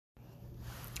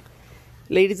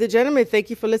Ladies and gentlemen, thank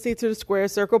you for listening to the Square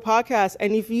Circle podcast.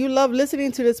 And if you love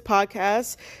listening to this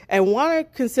podcast and want to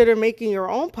consider making your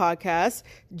own podcast,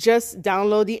 just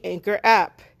download the Anchor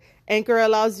app. Anchor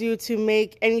allows you to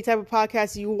make any type of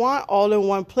podcast you want all in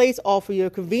one place, all for your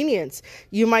convenience.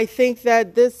 You might think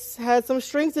that this has some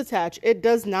strings attached. It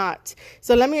does not.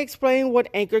 So let me explain what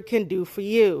Anchor can do for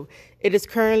you. It is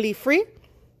currently free.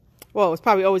 Well, it's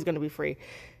probably always going to be free.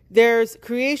 There's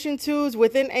creation tools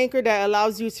within Anchor that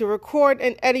allows you to record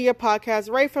and edit your podcast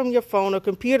right from your phone or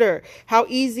computer. How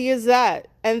easy is that?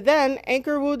 And then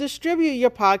Anchor will distribute your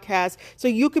podcast so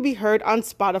you could be heard on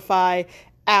Spotify,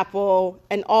 Apple,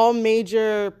 and all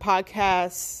major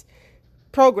podcast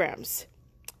programs.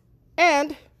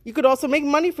 And you could also make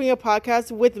money from your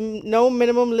podcast with no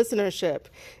minimum listenership.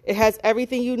 It has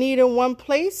everything you need in one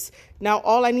place. Now,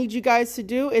 all I need you guys to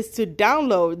do is to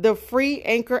download the free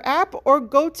Anchor app or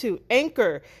go to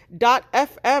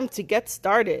anchor.fm to get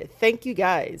started. Thank you,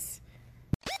 guys.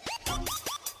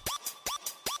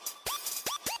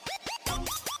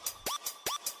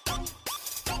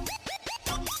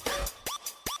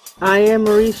 I am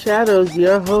Marie Shadows,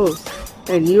 your host,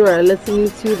 and you are listening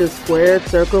to the Square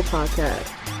Circle podcast.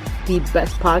 The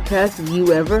best podcast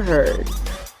you ever heard.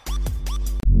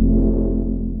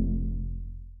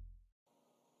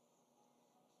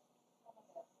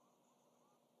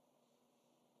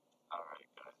 All right,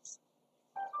 guys.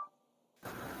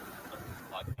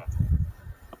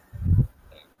 You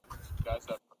guys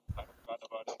have kind of forgotten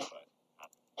about it,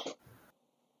 but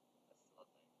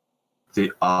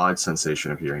the odd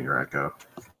sensation of hearing your echo.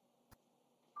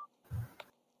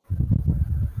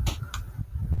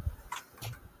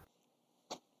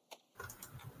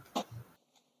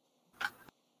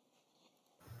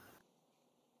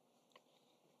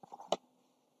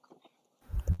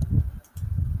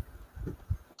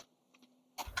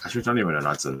 Actually, it's not even an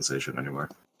odd sensation anymore.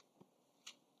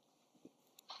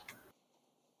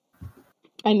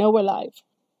 I know we're live.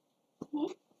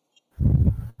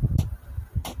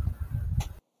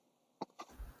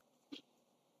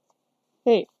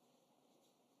 Hey.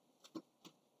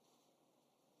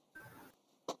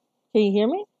 Can you hear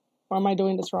me? Or am I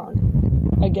doing this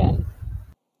wrong? Again.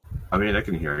 I mean, I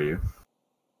can hear you.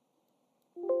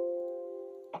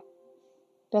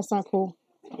 That's not cool.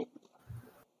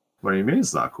 What do you mean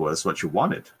it's not cool? That's what you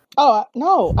wanted. Oh,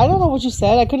 no. I don't know what you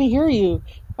said. I couldn't hear you.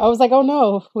 I was like, oh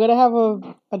no, we're going to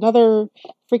have another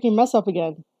freaking mess up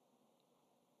again.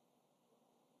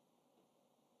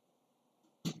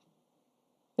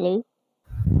 Hello?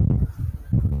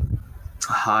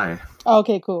 Hi. Oh,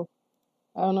 okay, cool.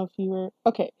 I don't know if you were...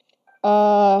 Okay.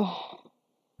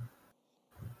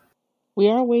 We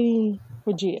are waiting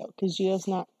for Gio, because Gio's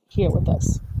not here with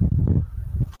us.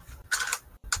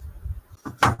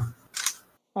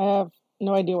 I have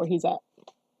no idea where he's at.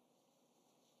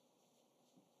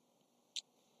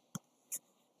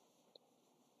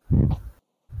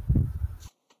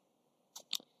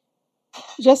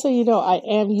 Just so you know, I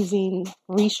am using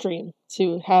Restream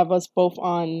to have us both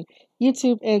on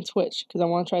YouTube and Twitch, because I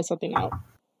want to try something out.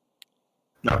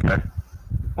 Okay.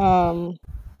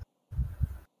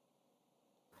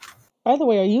 By the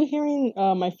way, are you hearing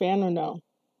my fan or no?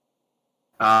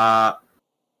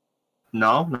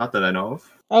 No, not that I know of.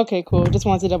 Okay, cool. Just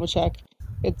wanted to double check.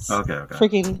 It's Okay.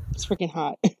 freaking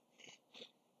hot.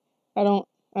 I don't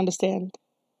understand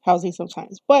housing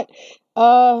sometimes, but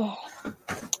I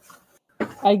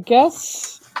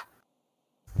guess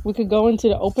we could go into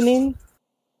the opening.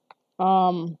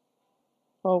 I'll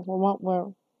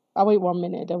wait 1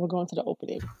 minute, then we'll go into the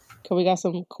opening, because we got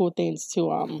some cool things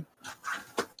to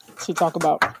talk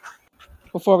about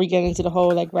before we get into the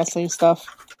whole like wrestling stuff.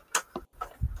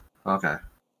 Okay.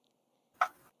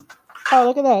 Oh,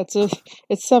 look at that!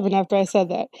 It's 7 after I said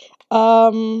that.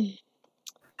 All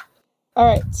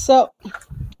right, so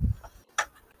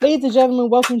ladies and gentlemen,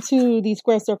 welcome to the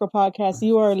Square Circle podcast.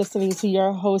 You are listening to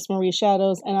your host Marie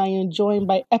Shadows, and I am joined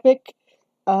by Epic.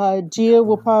 Gia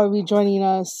will probably be joining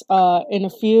us in a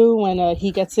few when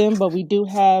he gets in, but we do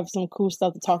have some cool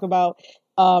stuff to talk about.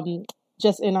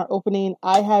 Just in our opening,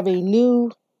 I have a new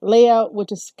layout,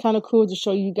 which is kind of cool to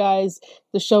show you guys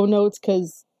the show notes,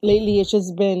 because lately it's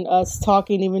just been us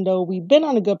talking, even though we've been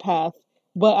on a good path,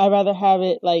 but I'd rather have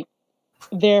it like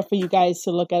there for you guys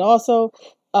to look at also.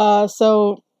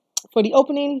 So for the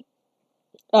opening,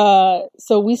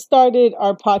 so we started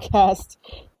our podcast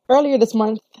earlier this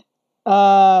month.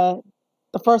 The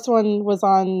first one was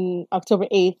on October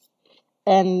 8th,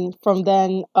 and from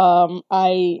then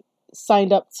I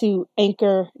signed up to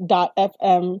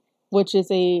anchor.fm, which is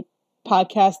a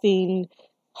podcasting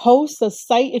host, a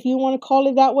site, if you want to call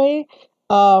it that way.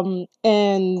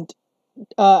 And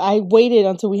I waited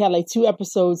until we had like 2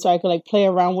 episodes so I could like play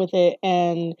around with it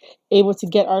and able to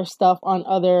get our stuff on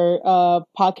other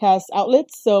podcast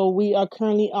outlets. So we are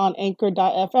currently on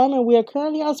Anchor.fm and we are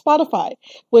currently on Spotify,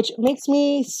 which makes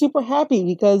me super happy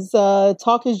because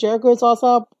Talk is Jericho is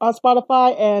also on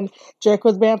Spotify and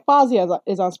Jericho's band Fozzy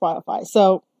is on Spotify.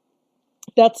 So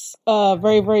that's a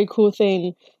very, very cool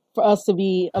thing for us to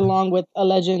be along with a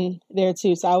legend there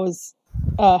too. So I was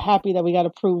happy that we got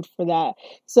approved for that.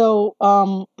 So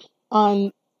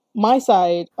on my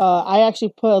side, I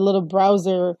actually put a little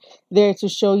browser there to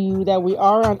show you that we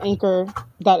are on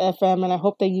Anchor.fm, and I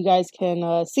hope that you guys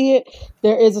can see it.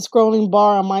 There is a scrolling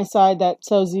bar on my side that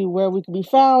tells you where we can be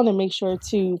found, and make sure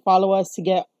to follow us to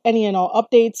get any and all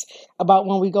updates about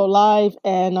when we go live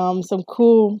and some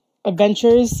cool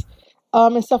adventures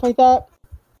and stuff like that.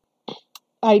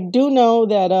 I do know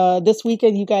that this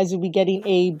weekend you guys will be getting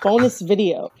a bonus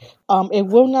video. It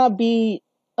will not be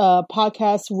a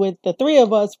podcast with the three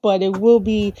of us, but it will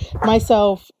be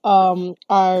myself,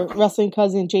 our wrestling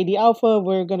cousin JD Alpha.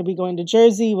 We're going to be going to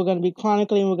Jersey. We're going to be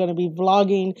chronicling. We're going to be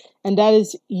vlogging. And that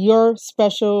is your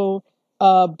special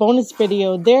bonus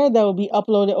video there that will be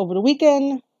uploaded over the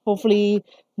weekend. Hopefully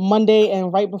Monday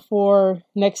and right before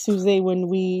next Tuesday when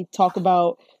we talk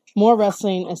about more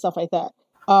wrestling and stuff like that.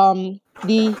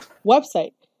 The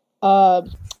website,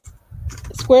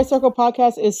 Square Circle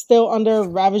Podcast is still under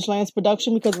Ravage Lands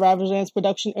Production because Ravage Lands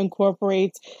Production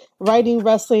incorporates writing,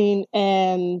 wrestling,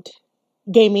 and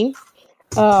gaming.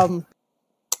 So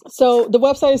the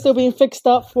website is still being fixed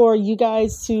up for you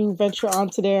guys to venture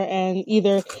onto there and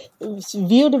either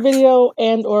view the video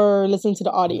and or listen to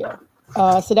the audio.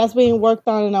 So that's being worked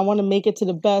on, and I want to make it to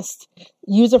the best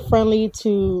user-friendly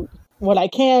to what I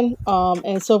can.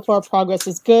 And so far, progress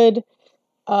is good.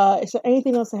 Is there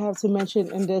anything else I have to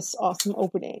mention in this awesome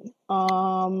opening?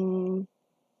 Not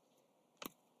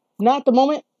at the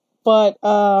moment, but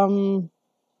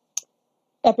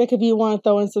Epic, if you want to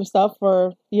throw in some stuff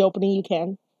for the opening, you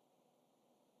can.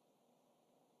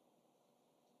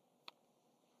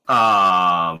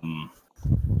 I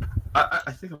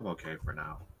think I'm okay for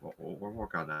now. We'll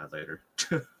work on that later.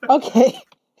 Okay.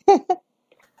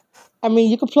 I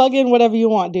mean, you can plug in whatever you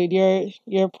want, dude.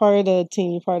 You're part of the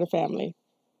team. You're part of the family.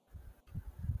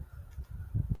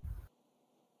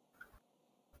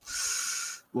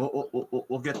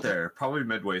 We'll get there. Probably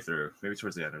midway through, maybe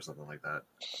towards the end or something like that.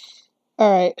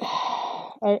 All right.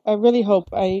 I really hope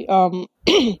well,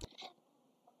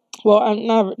 I'm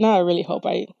not I really hope.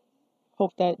 I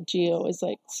hope that Gio is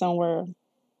like somewhere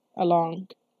along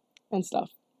and stuff.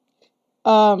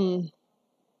 Well,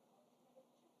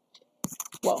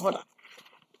 hold on.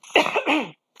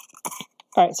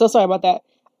 All right, so sorry about that.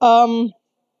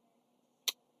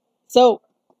 So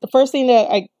the first thing that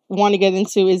I want to get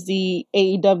into is the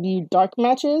AEW Dark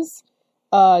matches.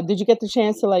 Did you get the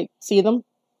chance to like see them?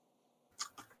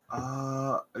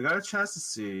 I got a chance to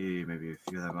see maybe a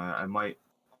few of them.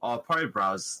 I'll probably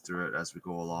browse through it as we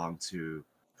go along to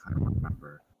kind of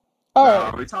remember. All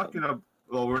right. Are we talking about?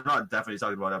 Well, we're not definitely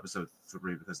talking about episode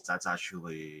 3 because that's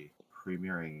actually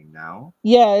premiering now.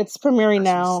 Yeah, it's premiering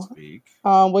now.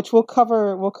 Which we'll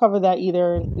cover that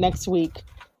either next week,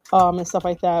 and stuff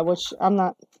like that. Which we're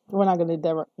not gonna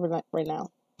do that right now.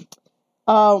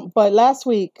 But last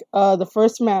week, the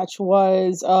first match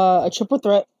was a triple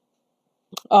threat.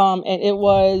 And it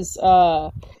was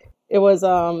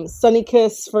Sonny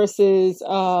Kiss versus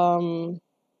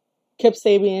Kip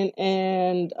Sabian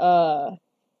and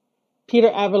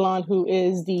Peter Avalon, who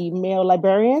is the male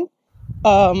librarian.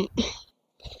 I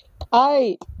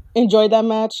enjoyed that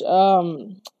match.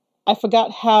 I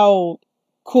forgot how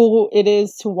cool it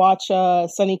is to watch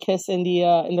Sonny Kiss in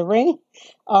the ring,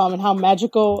 and how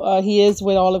magical he is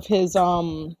with all of his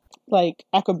like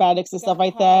acrobatics and stuff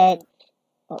like that.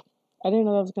 I didn't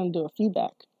know I was going to do a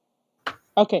feedback.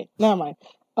 Okay, never mind.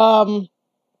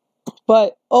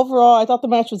 But overall, I thought the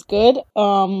match was good.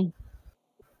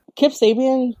 Kip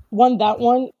Sabian won that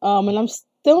one, and I'm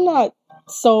still not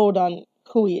sold on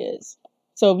who he is.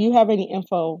 So if you have any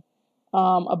info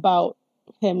about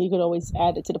him, you could always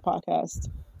add it to the podcast.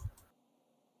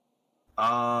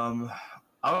 I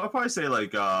would probably say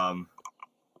like I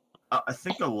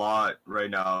think a lot right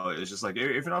now is just like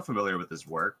if you're not familiar with his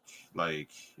work, like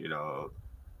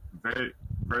very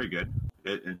very good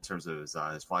in terms of his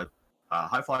high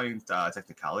flying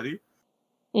technicality.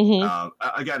 Mm-hmm.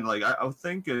 Again, like I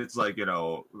think it's like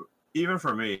even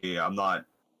for me, I'm not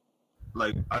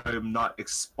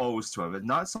exposed to him. It's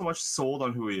not so much sold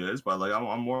on who he is, but like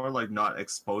I'm more like not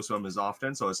exposed to him as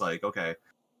often. So it's like okay,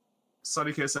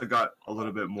 Sonny Kiss I got a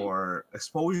little bit more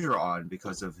exposure on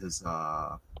because of his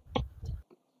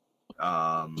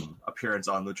appearance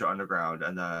on Lucha Underground,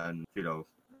 and then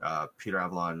Peter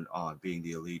Avalon on being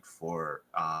the elite for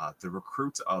the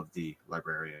recruit of the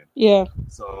librarian. Yeah.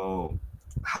 So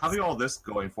having all this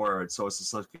going forward, so it's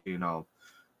just like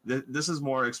this is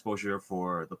more exposure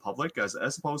for the public as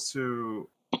opposed to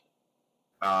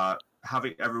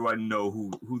having everyone know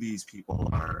who these people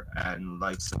are, and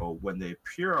like so when they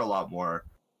appear a lot more,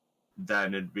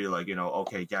 then it'd be like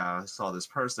okay, yeah, I saw this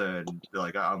person,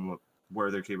 like where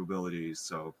are their capabilities.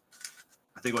 So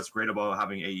I think what's great about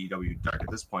having AEW Dark at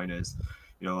this point is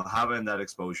having that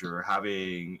exposure,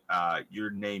 having your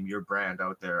name, your brand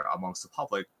out there amongst the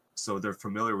public, so they're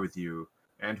familiar with you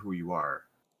and who you are.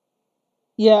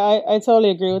 Yeah, I totally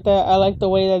agree with that. I like the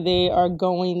way that they are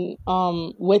going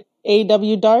with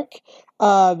AEW Dark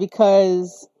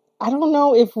because I don't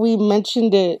know if we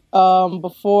mentioned it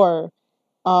before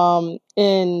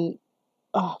in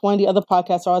one of the other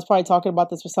podcasts, or I was probably talking about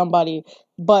this with somebody,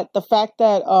 but the fact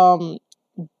that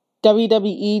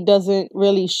WWE doesn't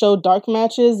really show dark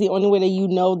matches, the only way that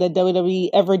that WWE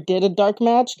ever did a dark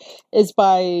match is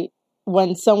by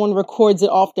when someone records it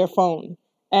off their phone.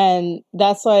 And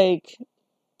that's really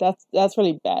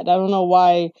bad. I don't know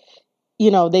why,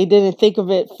 they didn't think of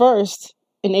it first,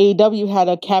 and AEW had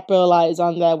to capitalize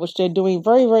on that, which they're doing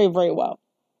very, very, very well.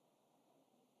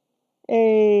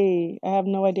 Hey, I have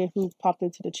no idea who popped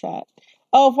into the chat.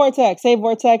 Oh, Vortex. Hey,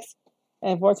 Vortex.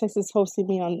 And Vortex is hosting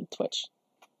me on Twitch.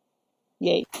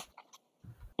 Yay.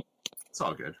 It's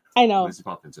all good. I know. At least you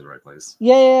popped into the right place.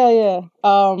 Yeah.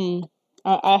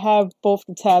 I have both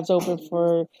the tabs open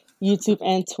for YouTube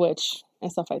and Twitch and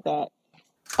stuff like that.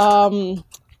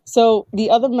 So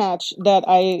the other match that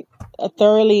I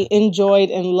thoroughly enjoyed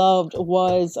and loved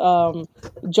was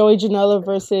Joey Janela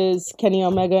versus Kenny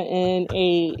Omega in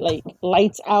a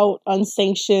lights out,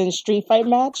 unsanctioned street fight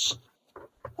match.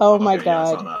 Oh my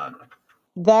God. Yeah, I saw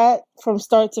that from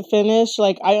start to finish,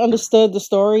 I understood the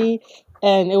story,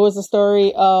 and it was a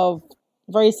story of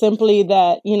very simply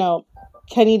that,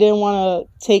 Kenny didn't want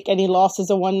to take any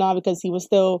losses or whatnot because he was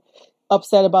still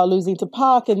upset about losing to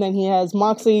Pac, and then he has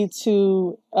Moxley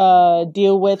to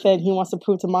deal with, and he wants to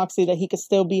prove to Moxley that he could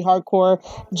still be hardcore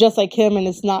just like him, and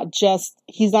he's not just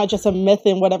a myth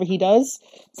in whatever he does.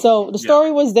 So the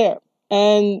story was there,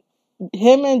 and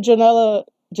him and Janela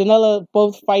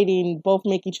both fighting, both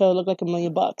make each other look like $1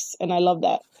 million, and I love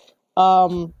that.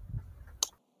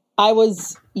 I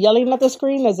was yelling at the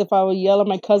screen as if I would yell at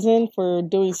my cousin for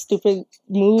doing stupid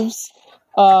moves,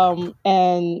 and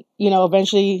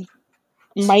eventually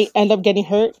might end up getting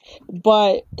hurt.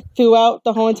 But throughout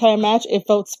the whole entire match, it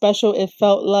felt special. It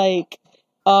felt like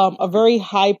a very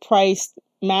high-priced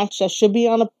match that should be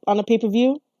on a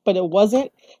pay-per-view, but it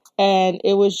wasn't, and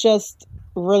it was just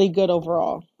really good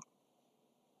overall.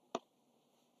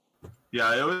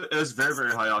 Yeah, it was very,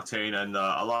 very high octane, and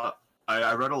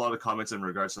I read a lot of comments in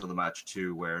regards to the match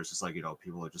too, where it's just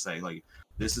people are just saying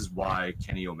this is why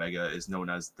Kenny Omega is known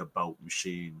as the bout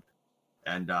machine,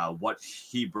 and what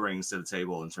he brings to the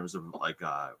table in terms of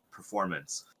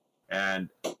performance, and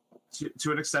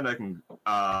to an extent I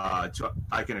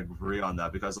can agree on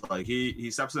that, because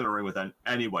he steps in the ring with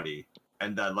anybody,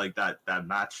 and that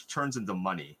match turns into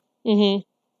money. Mm-hmm.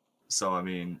 So I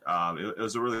mean, it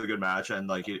was a really good match,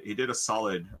 and he did a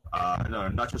solid, no,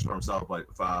 not just for himself, but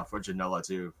for Janela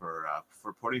too, for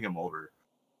putting him over,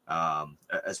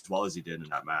 as well as he did in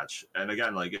that match. And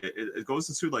again, it goes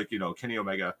into Kenny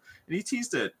Omega, and he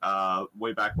teased it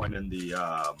way back when in the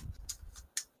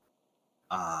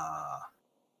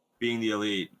being the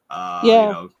elite,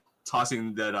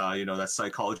 tossing that that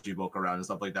psychology book around and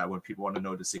stuff like that when people want to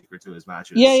know the secret to his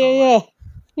matches. Yeah.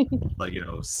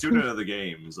 Student of the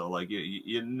game, so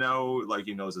he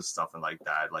knows his stuff, and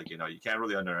that you can't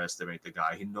really underestimate the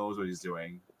guy. He knows what he's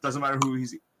doing. Doesn't matter who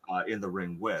he's in the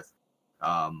ring with.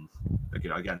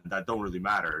 Again, that don't really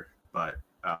matter, but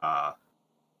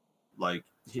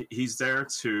he's there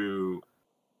to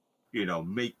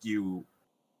make you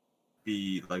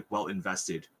be well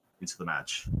invested into the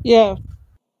match. Yeah.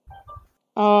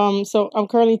 So I'm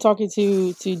currently talking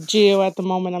to Gio at the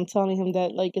moment. I'm telling him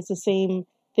that it's the same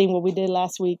thing what we did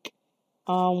last week,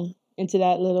 into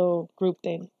that little group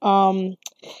thing. To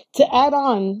add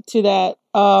on to that,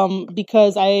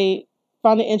 because I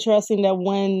found it interesting that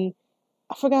when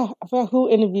I forgot who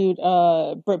interviewed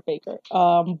Britt Baker,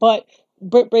 but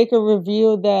Britt Baker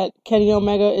revealed that Kenny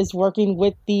Omega is working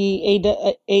with the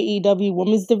AEW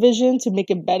women's division to make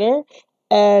it better.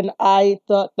 And I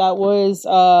thought that was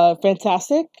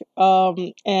fantastic.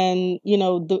 And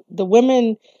the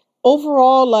women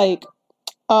overall,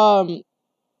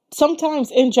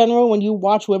 sometimes in general, when you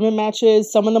watch women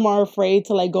matches, some of them are afraid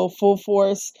to like go full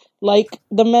force like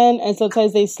the men, and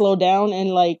sometimes they slow down and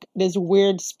like there's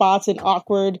weird spots and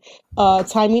awkward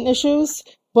timing issues.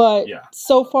 But Yeah.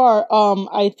 so far,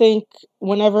 I think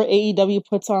whenever AEW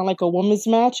puts on like a women's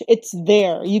match, it's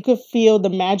there. You could feel the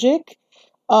magic.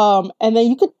 And then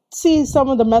you could see some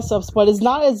of the mess ups, but it's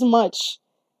not as much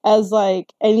as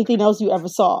like anything else you ever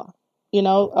saw.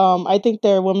 I think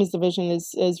their women's division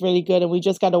is really good, and we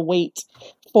just got to wait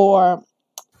for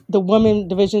the women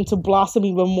division to blossom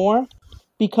even more,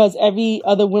 because every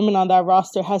other woman on that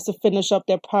roster has to finish up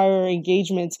their prior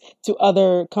engagements to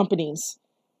other companies.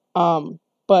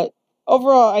 But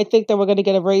overall, I think that we're going to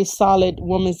get a very solid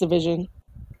women's division.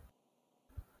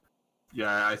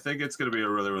 Yeah, I think it's going to be a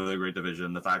really, really great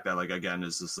division. The fact that, like, again,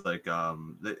 is just like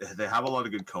they have a lot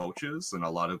of good coaches and a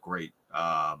lot of great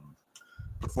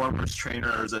performers,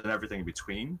 trainers, and everything in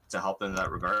between to help them in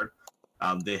that regard.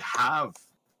 They have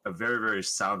a very, very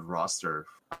sound roster.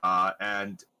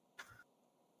 And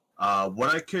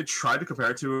what I could try to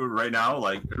compare to right now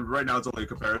it's only a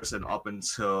comparison up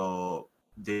until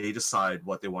they decide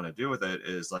what they want to do with it,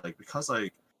 is like, because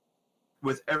like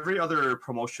with every other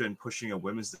promotion pushing a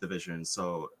women's division,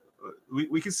 so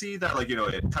we can see that, like, it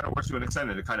kind of works to an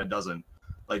extent and it kind of doesn't.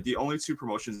 Like, the only two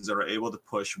promotions that are able to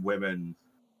push women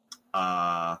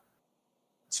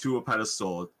to a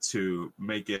pedestal to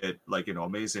make it, like,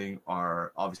 amazing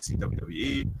are obviously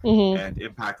WWE and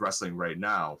Impact Wrestling right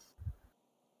now.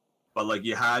 But like,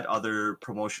 you had other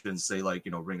promotions, say like,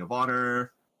 Ring of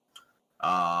Honor,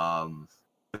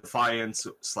 Defiance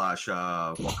 /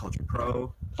 What Culture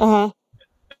Pro,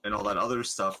 and all that other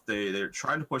stuff. They're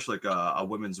trying to push like a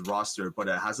women's roster, but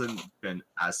it hasn't been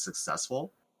as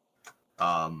successful.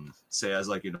 Say as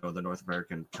like, the North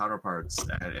American counterparts,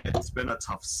 and it's been a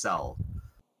tough sell.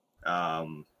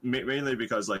 Mainly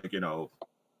because, like,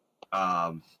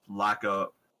 lack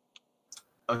of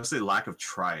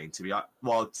trying, to be honest.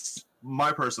 Well, it's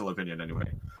my personal opinion anyway.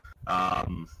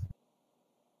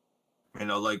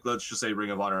 Like, let's just say Ring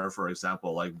of Honor, for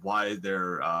example, like, why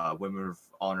their Women of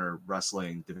Honor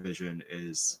wrestling division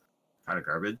is kind of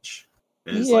garbage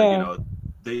is like,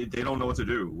 they don't know what to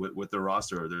do with their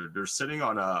roster. They're sitting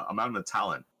on a mountain of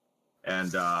talent,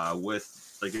 and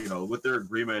with, like, with their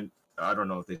agreement, I don't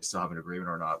know if they still have an agreement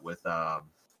or not with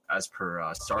as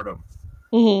per Stardom.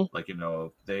 Like,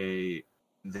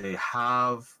 they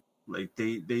have, like,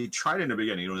 they tried in the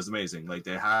beginning. It was amazing. Like,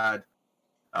 they had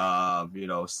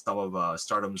some of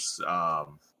Stardom's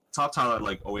top talent,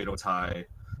 like Oedo Tai,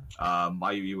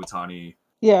 Mayu Iwatani.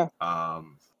 Yeah.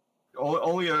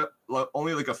 Only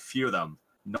like a few of them,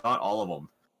 not all of them,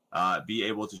 be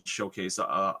able to showcase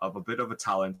of a bit of a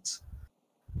talent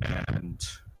and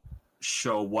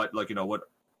show what, like, what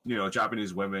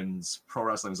Japanese women's pro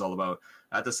wrestling is all about.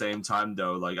 At the same time,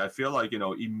 though, like, I feel like,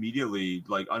 immediately,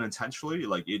 like, unintentionally,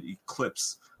 like, it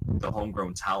eclipses the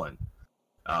homegrown talent,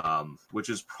 which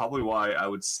is probably why I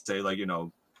would say, like,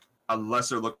 unless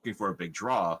they're looking for a big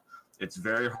draw, it's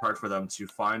very hard for them to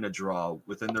find a draw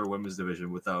within their women's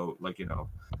division without, like,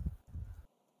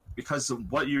 because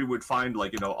what you would find,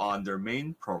 like, on their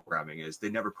main programming is they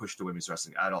never push the women's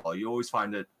wrestling at all. You always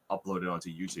find it uploaded onto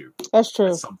YouTube. That's true.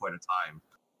 At some point in time.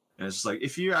 And it's just like,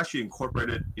 if you actually incorporate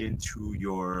it into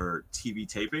your TV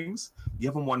tapings, you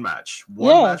have them one match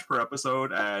per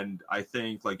episode, and I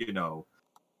think, like,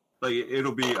 like,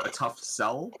 it'll be a tough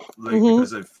sell, like,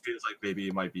 because it feels like maybe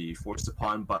it might be forced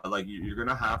upon, but like, you're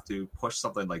gonna have to push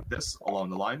something like this along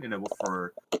the line, and it will,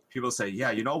 for people to say,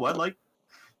 yeah, you know what, like,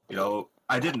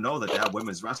 I didn't know that they have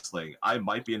women's wrestling. I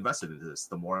might be invested in this.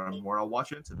 The more and more I'll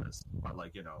watch into this, but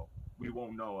like, we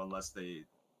won't know unless they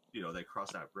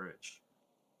cross that bridge.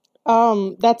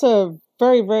 That's a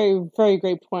very, very, very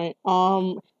great point.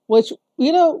 Which,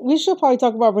 we should probably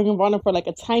talk about Ring of Honor for like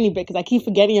a tiny bit, because I keep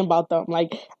forgetting about them.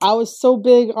 Like, I was so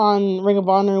big on Ring of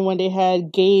Honor when they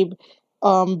had Gabe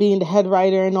being the head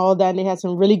writer and all that, and they had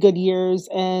some really good years,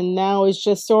 and now it's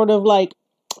just sort of like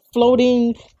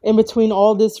floating in between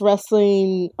all this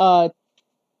wrestling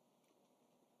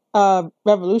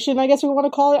revolution, I guess we want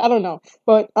to call it. I don't know.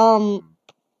 But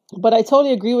I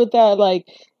totally agree with that. Like,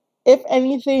 if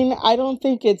anything, I don't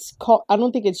think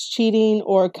it's cheating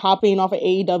or copying off of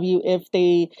AEW if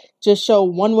they just show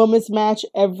one women's match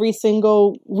every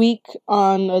single week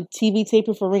on a TV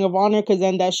taping for Ring of Honor, because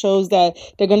then that shows that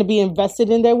they're going to be invested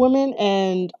in their women,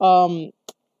 and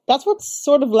that's what's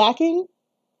sort of lacking,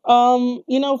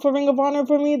 for Ring of Honor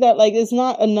for me. That, like, it's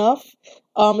not enough.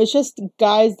 It's just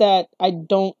guys that I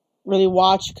don't really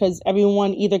watch because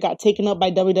everyone either got taken up by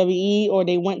WWE or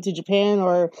they went to Japan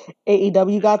or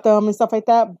AEW got them and stuff like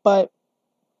that. But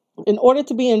in order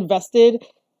to be invested,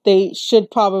 they should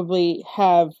probably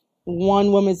have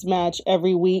one women's match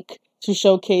every week to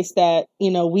showcase that,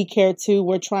 we care too.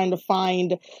 We're trying to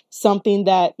find something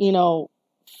that,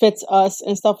 fits us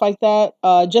and stuff like that.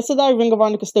 Just so that Ring of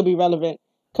Honor could still be relevant.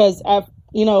 Because,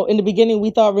 in the beginning, we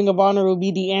thought Ring of Honor would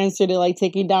be the answer to like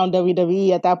taking down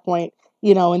WWE at that point,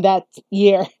 in that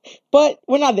year. But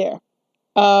we're not there.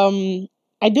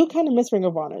 I do kind of miss Ring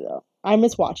of Honor though. I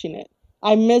miss watching it.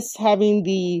 I miss having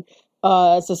the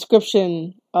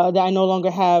subscription that I no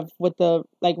longer have with the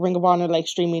like Ring of Honor like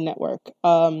streaming network.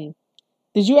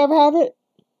 Did you ever have it?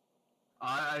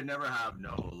 I never have,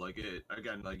 no. Like it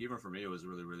again, like even for me, it was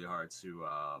really really hard to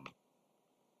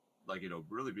like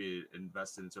really be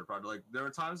invested into a product. Like there were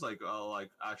times like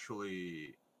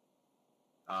actually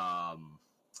I'll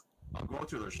go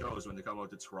to their shows when they come out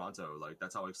to Toronto. Like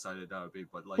that's how excited I would be.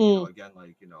 But like again,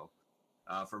 like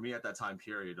for me at that time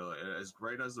period, as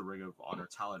great as the Ring of Honor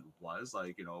talent was,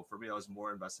 like for me, I was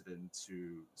more invested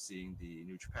into seeing the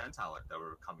New Japan talent that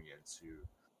were coming into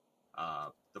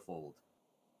the fold.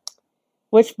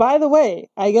 Which, by the way,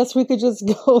 I guess we could just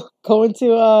go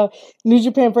into New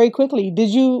Japan very quickly. Did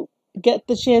you get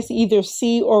the chance to either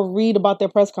see or read about their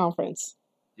press conference?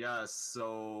 Yeah,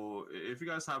 so if you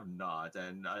guys have not,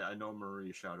 and I know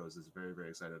Marie Shadows is very, very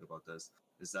excited about this,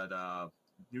 is that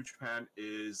New Japan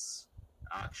is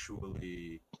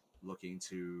actually looking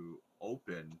to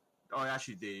open. Oh,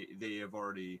 actually, they have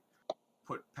already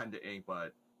put pen to ink,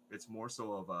 but it's more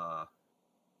so of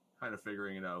kind of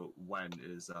figuring it out when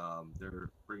is they're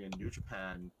bringing New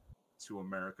Japan to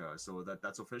America, so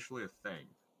that's officially a thing.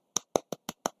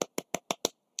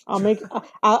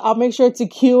 I'll make sure to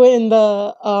cue in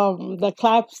the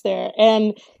claps there.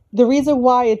 And the reason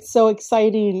why it's so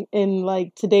exciting in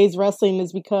like today's wrestling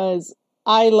is because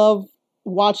I love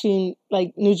watching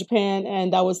like New Japan,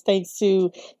 and that was thanks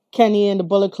to Kenny and the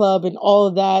Bullet Club and all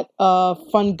of that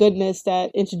fun goodness that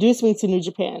introduced me to New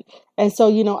Japan. And so,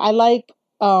 I like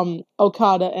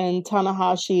Okada and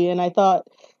Tanahashi, and I thought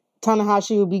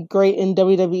Tanahashi would be great in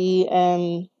WWE,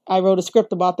 and I wrote a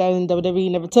script about that, and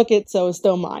WWE never took it, so it's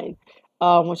still mine,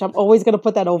 which I'm always going to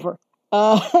put that over.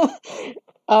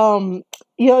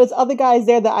 There's other guys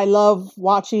there that I love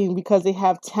watching because they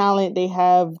have talent, they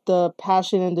have the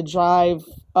passion and the drive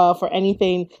for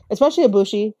anything, especially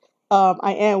Ibushi.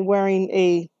 I am wearing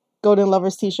a Golden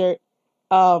Lovers t-shirt.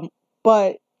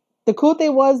 But the cool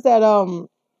thing was that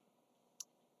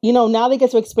now they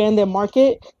get to expand their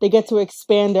market, they get to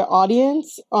expand their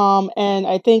audience. And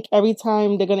I think every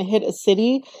time they're going to hit a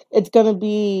city, it's going to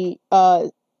be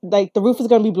like the roof is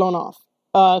going to be blown off.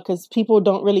 Because people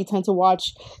don't really tend to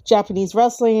watch Japanese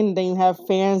wrestling. Then you have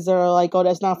fans that are like, oh,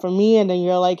 that's not for me. And then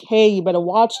you're like, hey, you better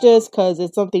watch this because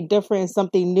it's something different,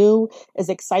 something new, it's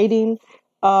exciting.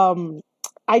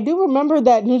 I do remember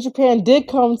that New Japan did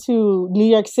come to New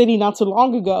York City not too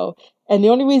long ago. And the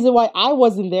only reason why I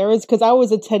wasn't there is because I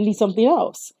was attending something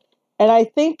else. And I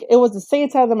think it was the same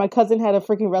time that my cousin had a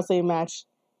freaking wrestling match.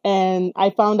 And I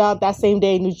found out that same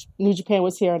day New Japan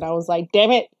was here. And I was like,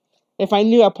 damn it. If I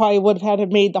knew, I probably would have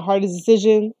had made the hardest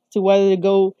decision to whether to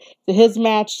go to his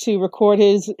match to record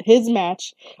his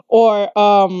match or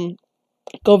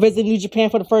go visit New Japan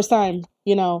for the first time.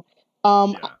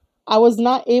 I was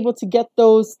not able to get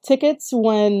those tickets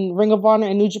when Ring of Honor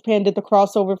and New Japan did the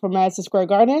crossover for Madison Square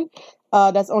Garden.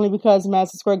 That's only because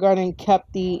Madison Square Garden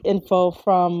kept the info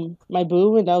from my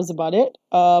boo, and that was about it.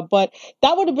 But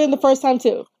that would have been the first time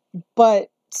too. But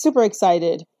super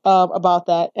excited about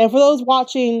that. And for those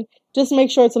watching, just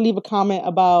make sure to leave a comment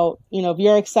about, if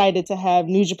you're excited to have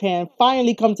New Japan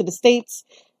finally come to the States.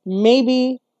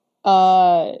 Maybe,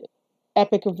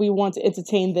 Epic, if we want to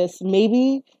entertain this,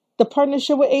 maybe the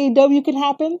partnership with AEW can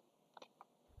happen?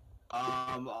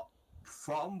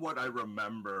 From what I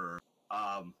remember,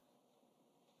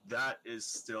 that is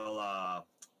still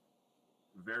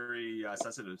very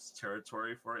sensitive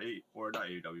territory for not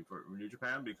AEW, for New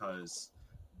Japan, because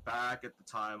back at the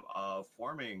time of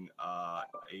forming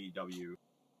AEW,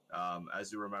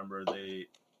 as you remember, they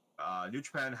New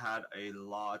Japan had a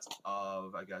lot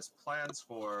of, I guess, plans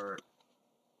for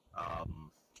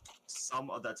some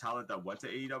of that talent that went to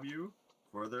AEW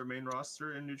for their main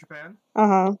roster in New Japan.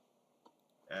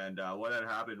 And what had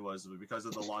happened was, because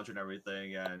of the launch and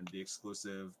everything, and the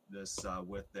exclusiveness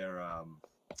with their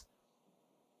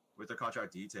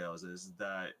contract details, is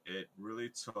that it really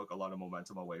took a lot of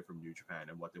momentum away from New Japan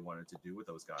and what they wanted to do with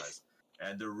those guys.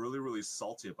 And they're really, really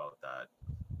salty about that.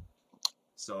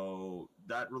 So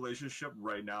that relationship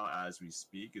right now, as we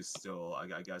speak, is still,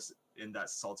 I guess, in that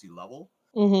salty level.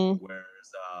 Mm-hmm. Whereas,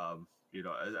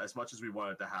 as much as we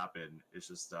want it to happen, it's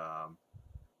just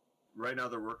right now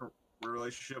they're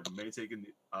relationship may take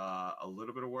a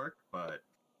little bit of work, but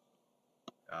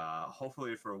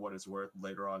hopefully for what it's worth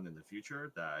later on in the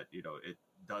future, that it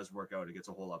does work out. It gets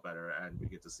a whole lot better, and we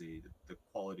get to see the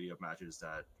quality of matches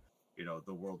that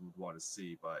the world would want to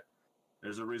see. But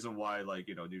there's a reason why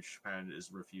New Japan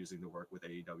is refusing to work with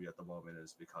AEW at the moment,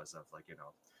 is because of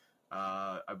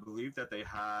I believe that they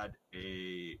had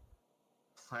a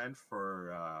plan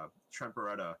for Trent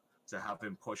Beretta to have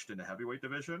him pushed in the heavyweight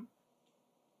division.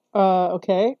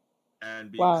 Okay.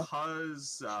 And Wow.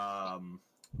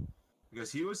 Because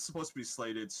he was supposed to be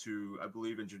slated to, I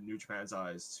believe, in New Japan's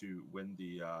eyes, to win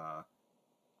the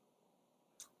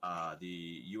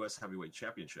U.S. Heavyweight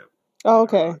Championship. Oh,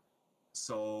 okay.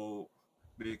 So,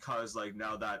 because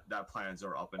now that plans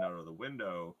are up and out of the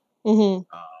window, Mm-hmm.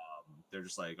 They're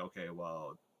just like, okay,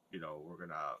 well, we're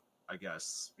gonna, I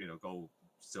guess, go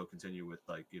still continue with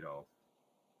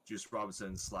Juice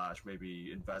Robinson /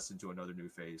 maybe invest into another new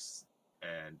face,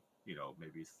 and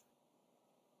maybe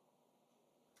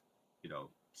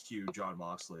cue John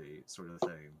Moxley sort of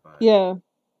thing. But yeah,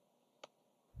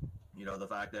 the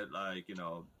fact that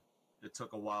it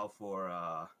took a while for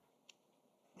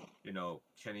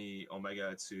Kenny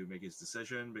Omega to make his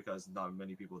decision, because not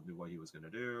many people knew what he was going to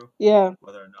do. Yeah.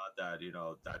 Whether or not that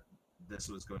that this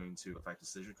was going to affect the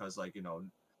decision, because I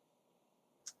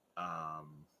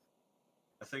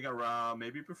think around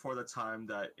maybe before the time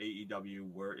that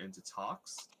AEW were into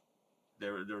talks,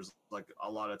 there's a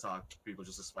lot of talk, people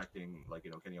just expecting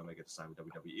Kenny Omega to sign with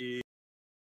WWE.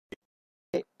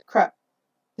 Crap.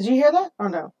 Did you hear that or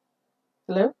no?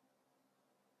 Hello?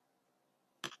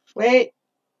 Wait.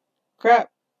 Crap.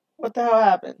 What the hell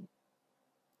happened?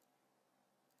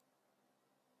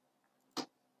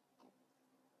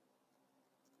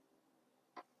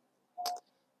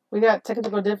 We got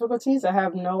technical difficulties. I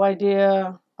have no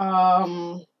idea.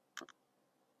 I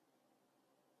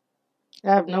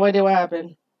have no idea what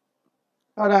happened.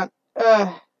 Hold on.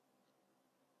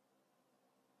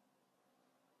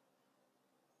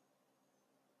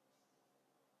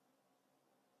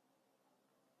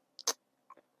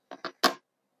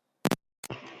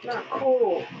 Not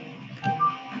cool.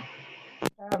 I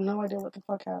have no idea what the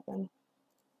fuck happened.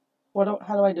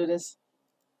 How do I do this?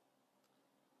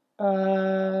 Do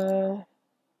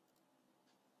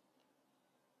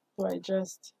I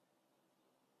just...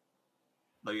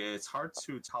 It's hard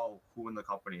to tell who in the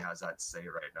company has that say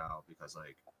right now, because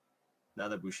now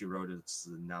that Bushiroad is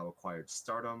now acquired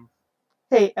Stardom.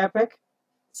 Hey, Epic.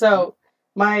 So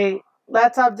my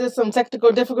laptop did some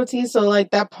technical difficulties. So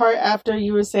that part after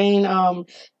you were saying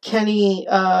Kenny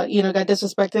got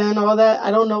disrespected and all that,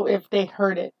 I don't know if they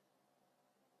heard it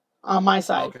on my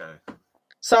side. Okay.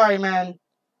 Sorry, man.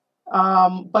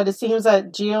 But it seems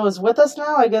that Gio is with us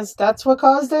now. I guess that's what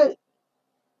caused it.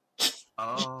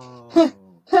 Oh.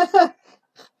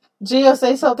 Gio,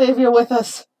 say something if you're with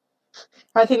us.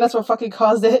 I think that's what fucking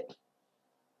caused it.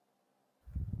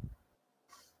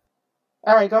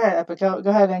 All right, go ahead, Epic. Go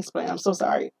ahead and explain. I'm so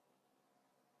sorry.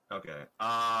 Okay.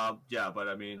 Yeah, but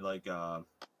I mean,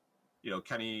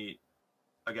 Kenny,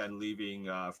 again, leaving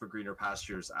for greener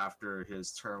pastures after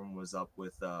his term was up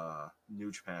with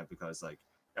New Japan, because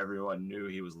everyone knew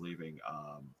he was leaving.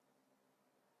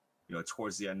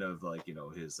 Towards the end of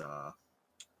his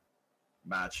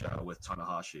match with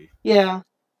Tanahashi. Yeah.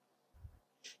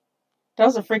 That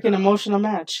was a freaking emotional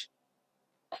match.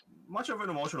 Much of an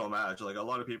emotional match. A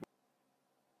lot of people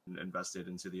invested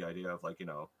into the idea of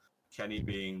Kenny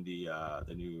being the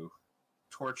new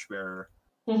torchbearer,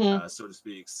 so to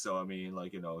speak. So I mean,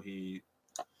 he,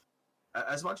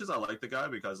 as much as I like the guy,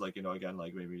 because again,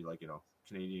 maybe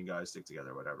Canadian guys stick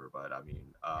together, whatever. But I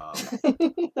mean,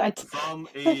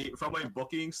 from a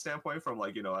booking standpoint, from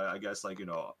I guess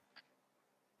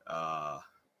a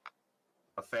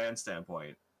fan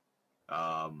standpoint,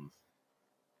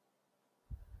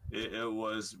 it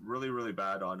was really, really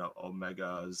bad on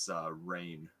Omega's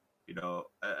reign.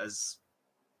 As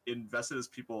invested as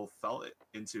people felt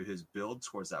into his build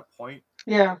towards that point.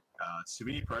 Yeah. To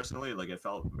me personally, it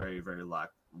felt very, very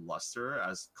lackluster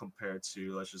as compared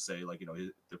to, let's just say,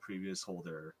 the previous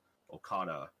holder,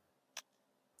 Okada.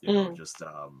 Just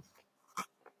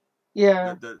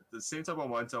yeah. The same type of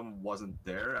momentum wasn't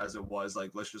there as it was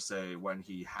let's just say when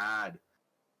he had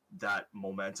that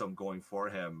momentum going for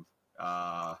him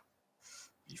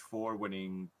before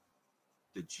winning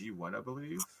the G1, I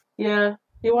believe. Yeah,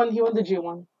 he won the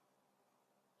G1.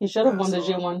 He should have won the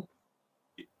G1.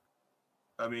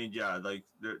 I mean, yeah,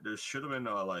 there should have been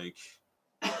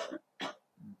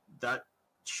that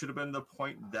should have been the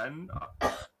point then,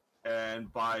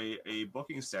 and by a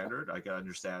booking standard, I can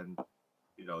understand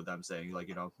them saying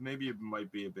maybe it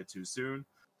might be a bit too soon.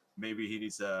 maybe he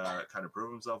needs to kind of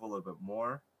prove himself a little bit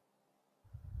more,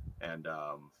 and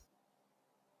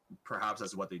perhaps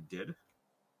that's what they did.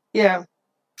 Yeah.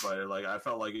 But like I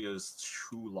felt like it was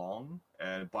too long,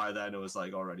 and by then it was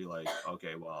like already like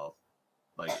okay, well,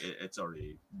 like it's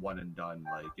already one and done.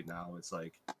 Like now it's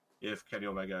like if Kenny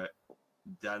Omega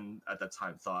then at that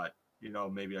time thought,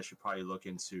 maybe I should probably look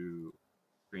into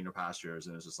greener pastures,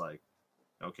 and it's just like,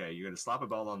 okay, you're gonna slap a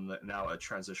belt on now a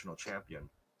transitional champion.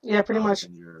 Yeah, pretty much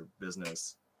in your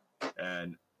business,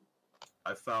 and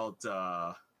I felt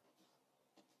a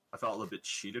little bit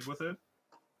cheated with it.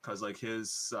 Because like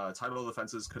his title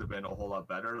defenses could have been a whole lot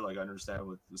better. Like I understand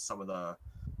with some of the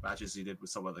matches he did with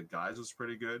some of the guys was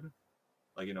pretty good.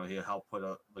 Like he helped put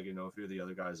a few of the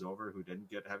other guys over who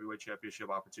didn't get heavyweight championship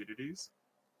opportunities.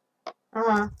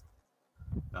 But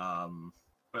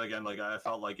again, like I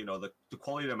felt like the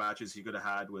quality of the matches he could have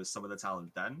had with some of the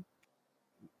talent then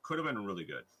could have been really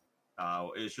good.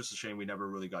 It's just a shame we never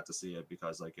really got to see it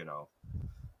because of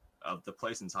the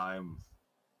place and time.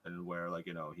 And where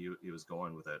he was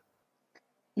going with it.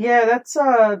 Yeah, that's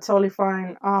totally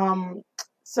fine.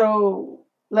 So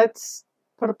let's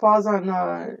put a pause on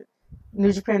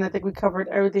New Japan. I think we covered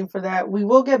everything for that. We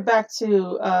will get back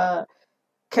to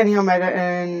Kenny Omega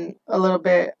in a little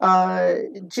bit.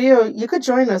 Gio, you could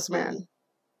join us, man.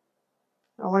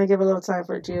 I want to give a little time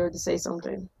for Gio to say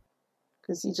something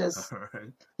because he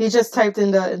just typed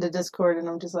in the Discord, and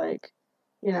I'm just like,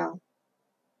 Gio.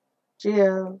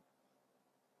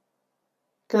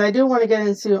 Because I do want to get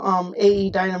into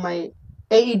AEW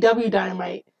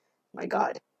Dynamite. My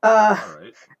God. All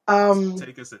right.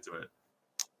 Take us into it.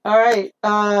 All right.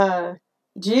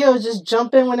 Gio, just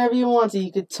jump in whenever you want to.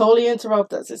 You could totally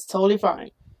interrupt us. It's totally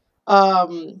fine.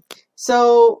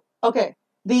 So okay,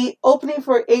 the opening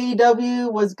for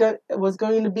AEW was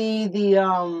going to be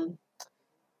the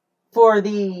for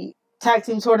the tag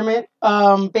team tournament.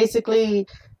 Basically,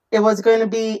 it was going to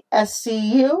be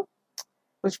SCU.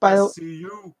 Which by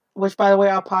the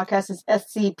way, our podcast is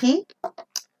SCP.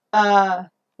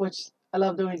 Which I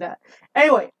love doing that.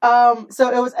 Anyway,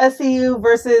 so it was SCU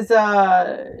versus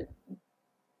damn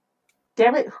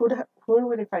it, who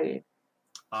were they fighting?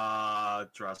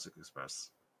 Jurassic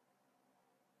Express.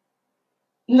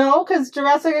 No, because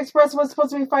Jurassic Express was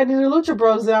supposed to be fighting the Lucha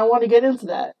Bros, and I want to get into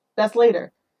that. That's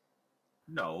later.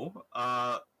 No,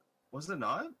 was it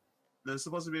not? They're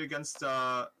supposed to be against.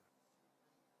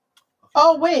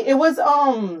 Oh wait, it was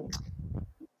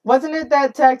wasn't it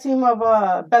that tag team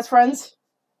of Best Friends?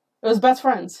 It was Best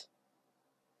Friends.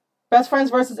 Best Friends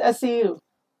versus SCU.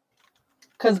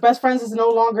 Because Best Friends is no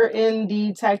longer in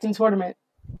the tag team tournament.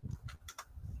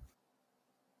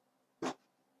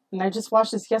 And I just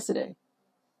watched this yesterday.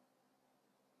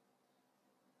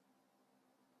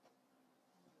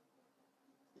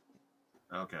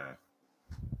 Okay.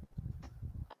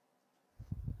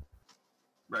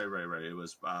 Right. It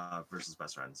was versus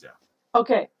Best Friends, yeah.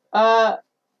 Okay.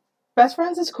 Best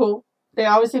Friends is cool. They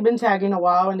obviously been tagging a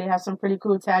while, and they have some pretty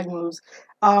cool tag moves.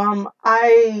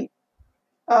 I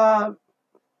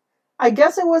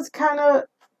guess it was kind of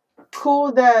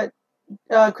cool that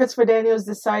Christopher Daniels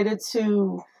decided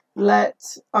to let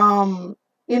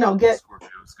get Scorpio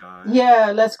Sky.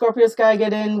 Yeah, let Scorpio Sky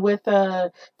get in with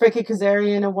Frankie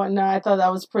Kazarian and whatnot. I thought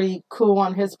that was pretty cool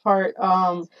on his part.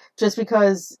 Just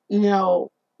because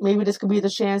maybe this could be the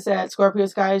chance that Scorpio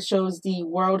Sky shows the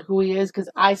world who he is, because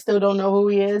I still don't know who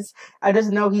he is. I just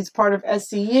know he's part of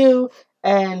SCU,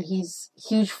 and he's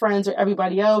huge friends with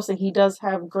everybody else, and he does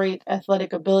have great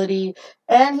athletic ability,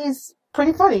 and he's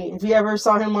pretty funny. If you ever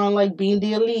saw him on like Being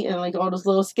the Elite and like all those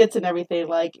little skits and everything,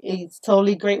 like he's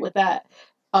totally great with that.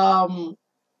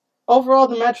 Overall,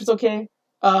 the match was okay.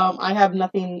 I have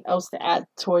nothing else to add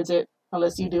towards it,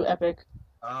 unless you do, Epic.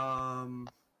 I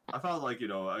felt like,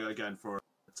 again, for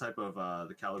the type of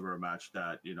the caliber of match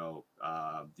that,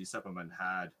 these type of men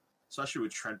had, especially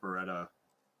with Trent Beretta,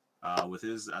 with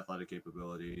his athletic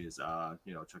capabilities,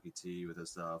 Chucky T with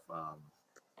his stuff,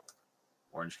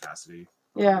 Orange Cassidy.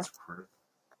 Yeah.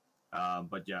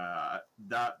 But yeah,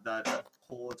 that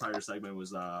whole entire segment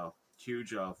was a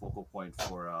huge focal point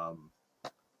for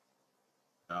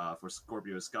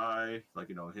Scorpio Sky, like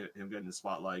him getting the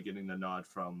spotlight, getting the nod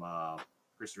from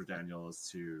Christopher Daniels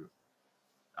to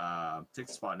take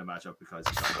the spot in the matchup because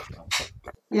he got jumped.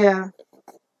 Yeah.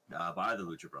 By the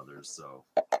Lucha Brothers. So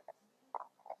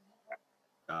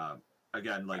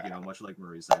again, like much like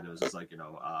Marie said, it was just like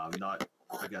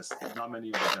not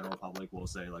many of the general public will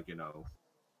say like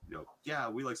yeah,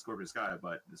 we like Scorpio Sky,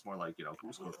 but it's more like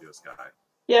who's Scorpio Sky?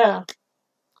 Yeah.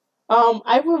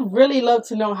 I would really love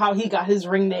to know how he got his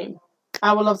ring name.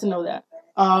 I would love to know that.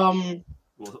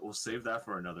 we'll save that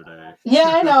for another day. Yeah,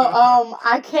 I know.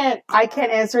 I can't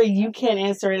answer it. You can't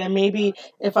answer it. And maybe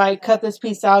if I cut this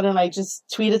piece out and like just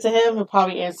tweet it to him, he'll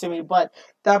probably answer me. But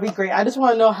that'd be great. I just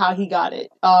want to know how he got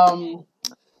it. Do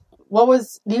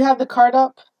you have the card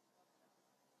up?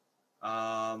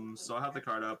 So I have the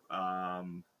card up.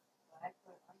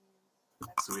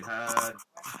 So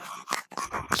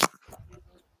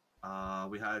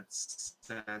we had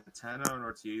Santana and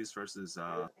Ortiz versus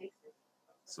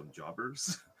some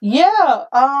jobbers. Yeah.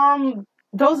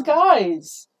 Those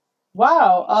guys.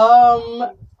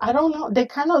 Wow. I don't know. They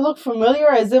kind of look familiar,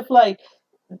 as if like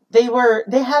they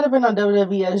had been on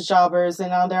WWE as jobbers, and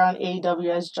now they're on AEW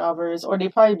as jobbers, or they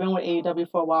probably been with AEW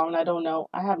for a while, and I don't know.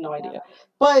 I have no idea.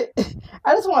 But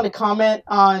I just want to comment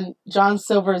on John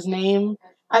Silver's name.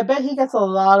 I bet he gets a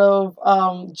lot of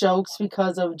jokes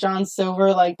because of John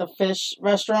Silver, like the fish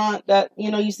restaurant that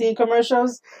you see in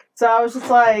commercials. So I was just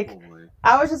like,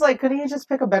 couldn't you just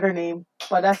pick a better name?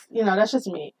 But that's just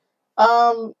me.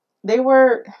 They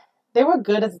were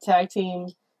good as a tag team.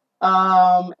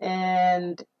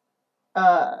 And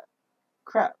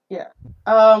crap, yeah.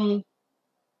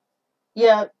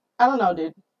 Yeah, I don't know,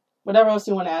 dude. Whatever else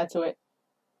you want to add to it.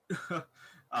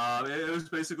 It was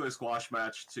basically a squash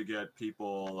match to get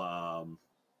people,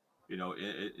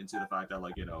 into the fact that,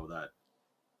 like, that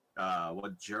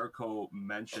what Jericho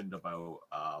mentioned about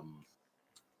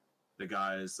the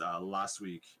guys last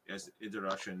week as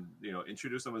introduction,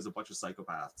 introduce them as a bunch of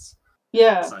psychopaths.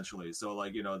 Yeah. Essentially. So,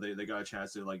 like, they got a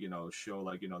chance to, like, show,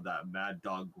 like, that mad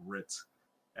dog grit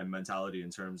and mentality in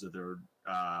terms of their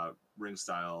ring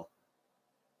style.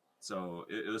 So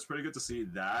it was pretty good to see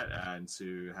that and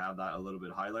to have that a little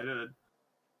bit highlighted.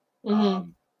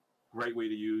 Mm-hmm. Great way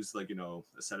to use, like, a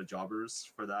set of jobbers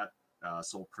for that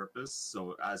sole purpose.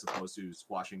 So as opposed to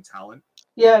squashing talent.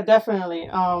 Yeah, definitely.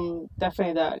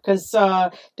 Definitely that. Because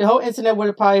the whole incident would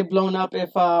have probably blown up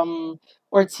if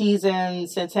Ortiz and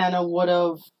Santana would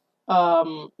have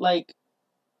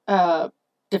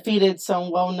defeated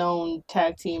some well-known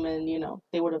tag team, and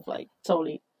they would have like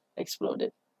totally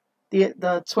exploded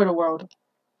the Twitter world.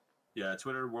 Yeah,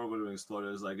 Twitter world would have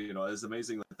exploded. It's like, as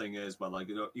amazing the thing is, but like,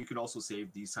 you can also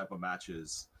save these type of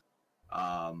matches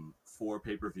for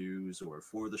pay-per-views or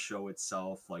for the show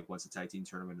itself, like once the tag team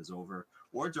tournament is over,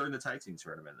 or during the tag team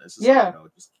tournament. It's just like,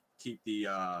 just keep the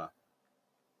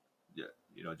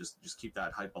just keep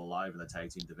that hype alive in the tag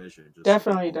team division. Just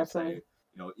definitely.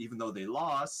 Even though they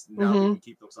lost, now they can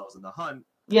keep themselves in the hunt.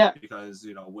 Yeah. Because,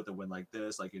 with a win like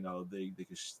this, like, they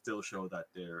can still show that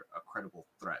they're a credible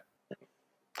threat.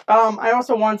 I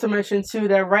also wanted to mention too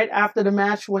that right after the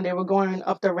match, when they were going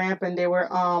up the ramp and they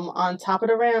were on top of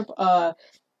the ramp,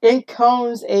 in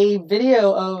comes a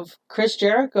video of Chris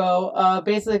Jericho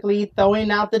basically throwing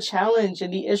out the challenge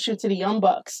and the issue to the Young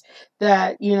Bucks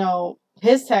that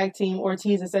his tag team,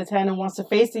 Ortiz and Santana, wants to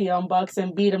face the Young Bucks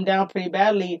and beat them down pretty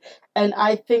badly. And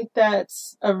I think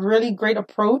that's a really great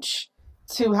approach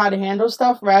to how to handle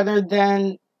stuff, rather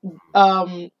than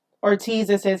Ortiz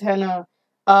and Santana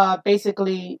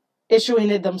basically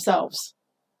issuing it themselves.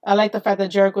 I like the fact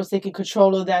that Jericho's taking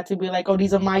control of that to be like, oh,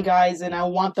 these are my guys, and I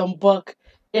want them booked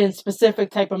in specific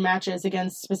type of matches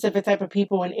against specific type of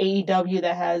people in AEW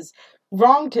that has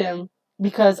wronged him,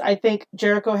 because I think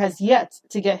Jericho has yet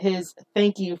to get his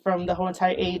thank you from the whole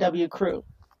entire AEW crew.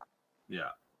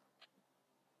 Yeah.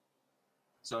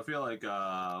 So I feel like,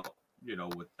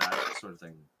 with that sort of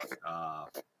thing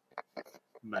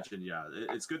mentioned, yeah,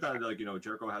 it's good that, like,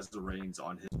 Jericho has the reins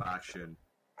on his faction,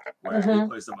 where he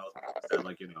plays them out, that,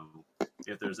 like,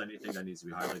 if there's anything that needs to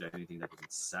be highlighted, anything that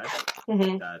isn't said,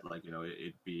 that, like,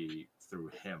 it'd be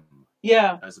through him.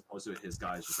 Yeah. As opposed to his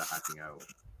guys just acting out.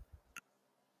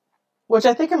 Which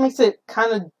I think it makes it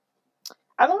kind of,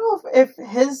 I don't know if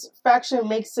his faction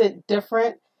makes it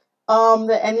different than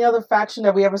any other faction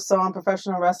that we ever saw in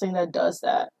professional wrestling that does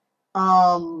that.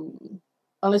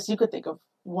 Unless you could think of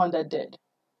one that did.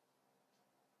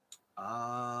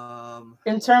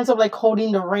 In terms of like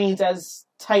holding the reins as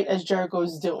tight as Jericho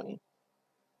is doing.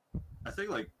 I think,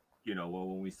 like,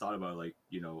 when we thought about, like,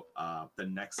 the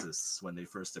Nexus when they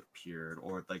first appeared,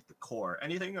 or like the Core,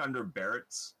 anything under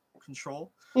Barrett's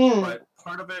control. But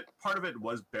part of it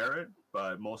was Barrett,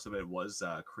 but most of it was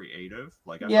creative.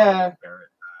 Like, I felt like Barrett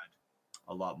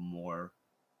had a lot more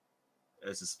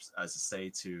as to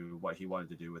say to what he wanted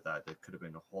to do with that could have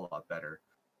been a whole lot better.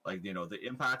 Like, the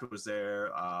impact was there.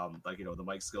 Like, the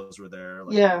mic skills were there.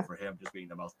 Like, for him just being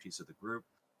the mouthpiece of the group,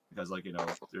 because, like,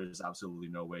 there's absolutely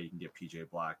no way you can get PJ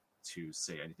Black to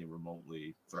say anything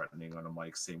remotely threatening on a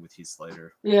mic. Same with Heath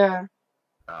Slater. Yeah.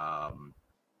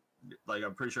 Like,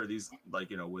 I'm pretty sure these,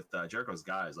 like, with Jericho's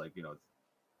guys, like,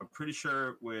 I'm pretty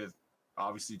sure with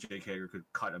obviously Jake Hager could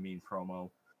cut a mean promo.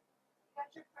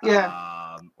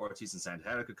 Yeah. Ortiz and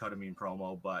Santana could cut a mean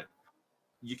promo, but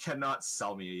you cannot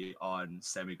sell me on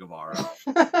Sammy Guevara.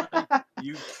 Like,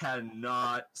 you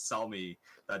cannot sell me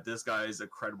that this guy is a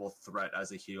credible threat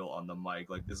as a heel on the mic.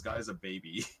 Like, this guy is a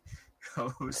baby.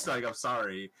 It's like, I'm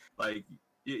sorry. Like,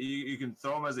 you can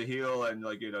throw him as a heel, and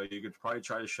like, you know, you could probably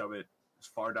try to shove it as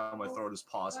far down my throat as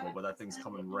possible, but that thing's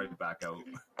coming right back out.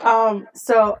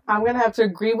 So I'm gonna have to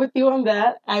agree with you on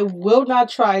that. I will not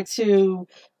try to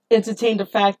entertain the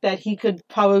fact that he could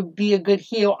probably be a good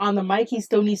heel on the mic. He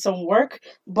still needs some work,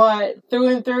 but through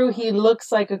and through, he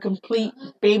looks like a complete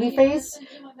babyface,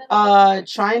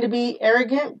 trying to be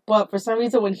arrogant. But for some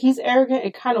reason, when he's arrogant,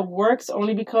 it kind of works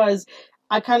only because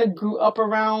I kind of grew up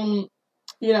around,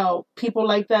 you know, people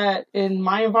like that in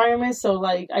my environment. So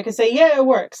like, I can say, yeah, it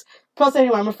works. Plus,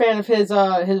 anyway, I'm a fan of his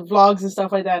vlogs and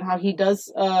stuff like that, and how he does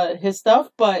his stuff.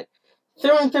 But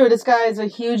through and through, this guy is a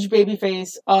huge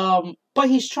babyface. But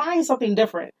he's trying something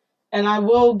different, and I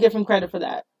will give him credit for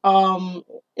that.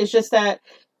 It's just that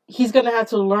he's gonna have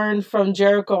to learn from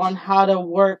Jericho on how to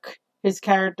work his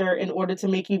character in order to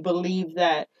make you believe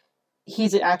that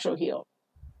he's an actual heel.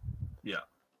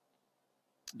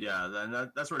 Yeah,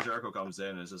 then that's where Jericho comes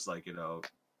in. It's just like, you know,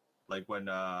 like when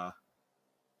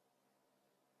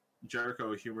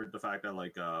Jericho humored the fact that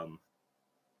like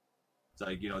it's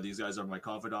like, you know, these guys are my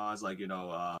confidants, like, you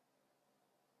know,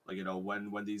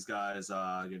 when these guys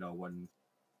you know, when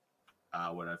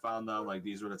I found them, like,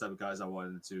 these were the type of guys I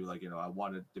wanted to, like, you know, I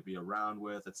wanted to be around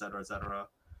with, etc., etc.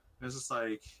 And it's just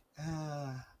like,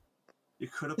 you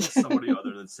could have picked somebody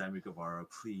other than Sammy Guevara,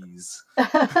 please.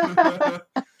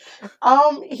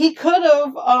 He could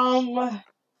have.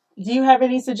 Do you have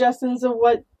any suggestions of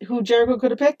who Jericho could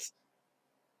have picked?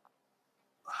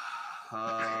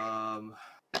 Hold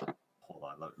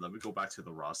on, let me go back to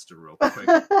the roster real quick.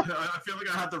 I feel like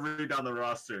I have to read down the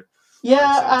roster.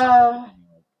 Yeah,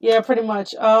 yeah, pretty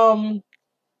much. I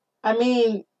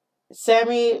mean,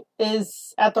 Sammy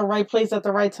is at the right place at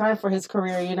the right time for his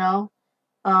career, you know?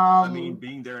 I mean,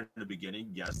 being there in the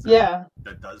beginning, yes,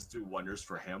 that does do wonders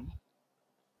for him.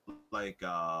 Like,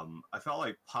 I felt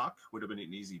like Pac would have been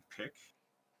an easy pick.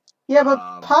 Yeah,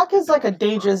 but Pac is like a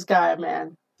dangerous guy,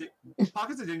 man.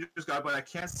 Pac is a dangerous guy, but I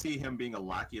can't see him being a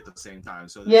lackey at the same time.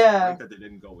 So it's great that they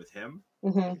didn't go with him.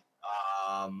 Mm-hmm.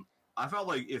 I felt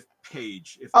like if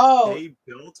they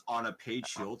built on a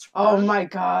Paige heel turn, oh my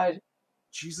god,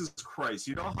 Jesus Christ,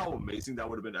 you know how amazing that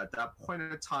would have been at that point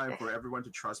in time for everyone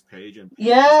to trust Paige and Paige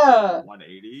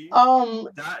 180.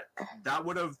 That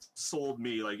would have sold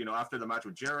me, like, you know, after the match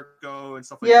with Jericho and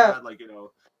stuff like that. Like, you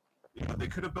know, they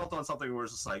could have built on something where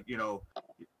it's just like, you know,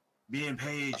 me and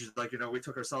Paige, like, you know, we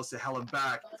took ourselves to hell and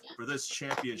back for this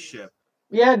championship.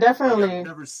 Yeah, definitely. Like, I've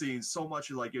never seen so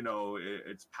much, like, you know,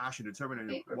 it's passion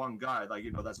determined in one guy. Like,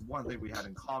 you know, that's one thing we had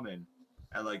in common.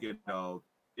 And, like, you know,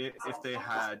 if they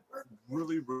had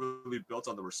really, really built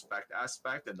on the respect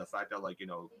aspect and the fact that, like, you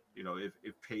know,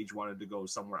 if Paige wanted to go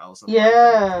somewhere else, and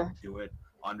do it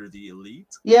under the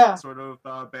Elite, sort of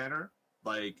banner,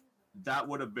 like, that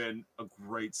would have been a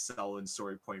great sell-in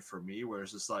story point for me. Where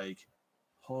it's just like,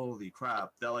 holy crap,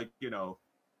 that, like, you know,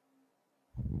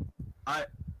 I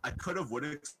could have would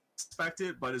expect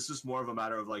it, but it's just more of a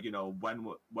matter of, like, you know, when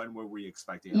were we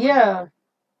expecting it? Yeah.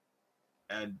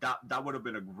 And that would have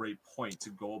been a great point to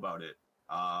go about it.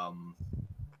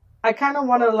 I kind of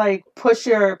want to, like, push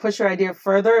your idea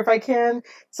further if I can.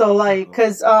 So, like,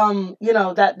 because you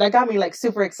know, that got me, like,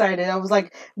 super excited. I was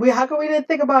like, how come we didn't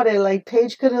think about it? Like,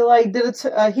 Paige could have, like, did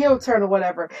a heel turn or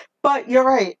whatever. But you're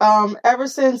right. Ever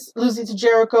since losing to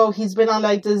Jericho, he's been on,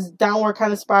 like, this downward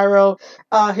kind of spiral.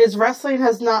 His wrestling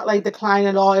has not, like, declined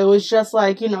at all. It was just,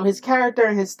 like, you know, his character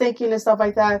and his thinking and stuff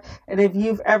like that. And if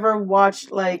you've ever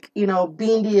watched, like, you know,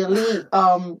 Being the Elite,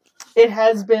 it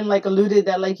has been, like, alluded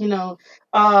that, like, you know,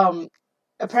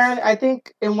 apparently, I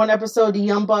think in one episode, the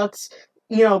Young Bucks,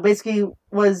 you know, basically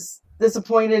was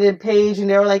disappointed in Paige, and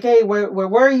they were like, "Hey, where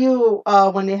were you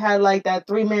when they had, like, that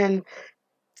 3-man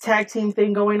tag team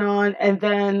thing going on?" And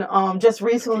then just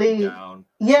recently,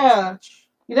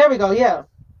 there we go,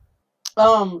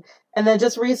 and then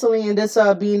just recently in this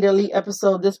Being the Elite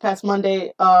episode this past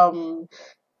Monday,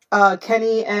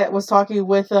 Kenny was talking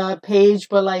with Paige,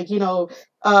 but, like, you know,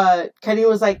 Kenny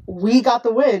was like, we got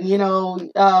the win, you know,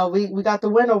 we got the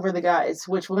win over the guys,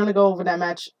 which we're gonna go over that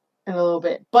match in a little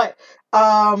bit. But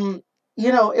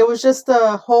you know, it was just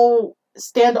the whole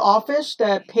standoffish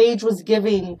that Paige was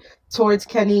giving towards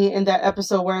Kenny in that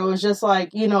episode, where it was just like,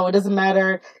 you know, it doesn't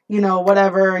matter, you know,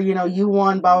 whatever, you know, you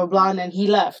won, blah blah blah, and then he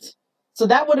left. So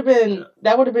that would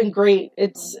have been great.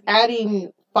 It's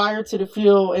adding fire to the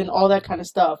fuel and all that kind of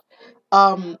stuff.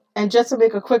 And just to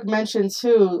make a quick mention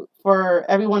too for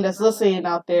everyone that's listening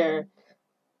out there,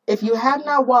 if you have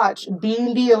not watched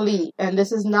Being the Elite, and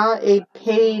this is not a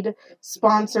paid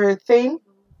sponsored thing,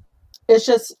 it's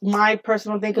just my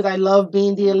personal thing because I love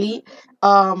Being the Elite.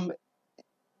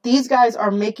 These guys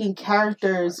are making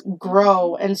characters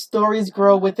grow and stories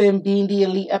grow within Being the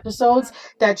Elite episodes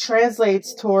that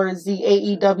translates towards the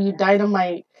AEW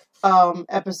Dynamite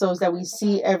episodes that we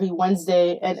see every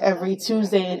Wednesday and every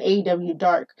Tuesday in AEW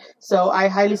Dark. So I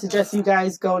highly suggest you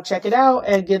guys go check it out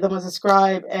and give them a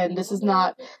subscribe. And this is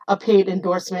not a paid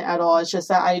endorsement at all. It's just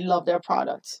that I love their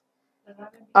product.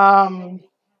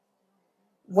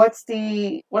 What's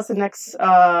the next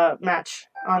match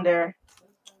on there?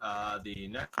 The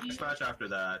next match after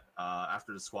that,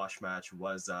 after the squash match,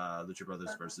 was Lucha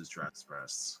Brothers versus Jurassic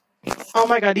Express. Oh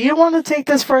my god, do you want to take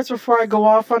this first before I go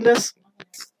off on this?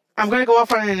 I'm going to go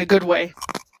off on it in a good way.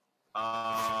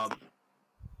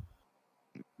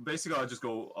 Basically, I'll just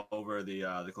go over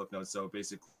the clip notes. So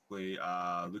basically,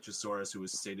 Luchasaurus, who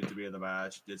was stated to be in the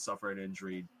match, did suffer an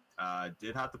injury,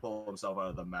 did have to pull himself out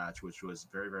of the match, which was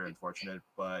very, very unfortunate,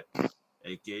 but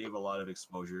it gave a lot of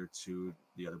exposure to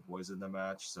the other boys in the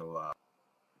match. So,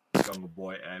 Jungle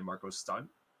Boy and Marco Stunt,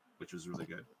 which was really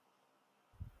good.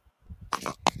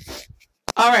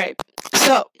 All right.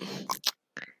 So,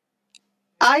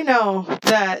 I know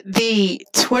that the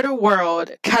Twitter world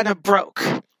kind of broke,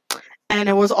 and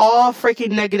it was all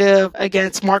freaking negative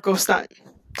against Marco Stunt.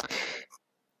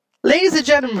 Ladies and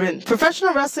gentlemen,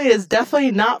 professional wrestling is definitely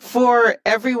not for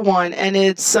everyone, and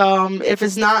it's if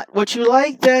it's not what you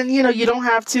like, then you don't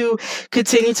have to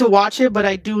continue to watch it. But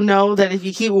I do know that if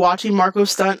you keep watching Marco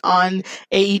Stunt on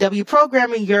AEW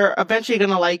programming, you're eventually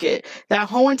gonna like it. That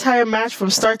whole entire match from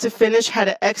start to finish had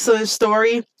an excellent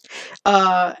story.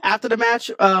 After the match,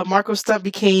 Marco Stunt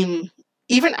became,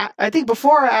 even I think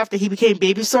before or after, he became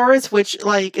Babysaurus, which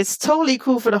it's totally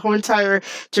cool for the whole entire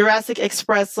Jurassic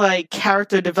Express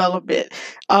character development.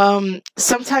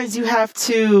 Sometimes you have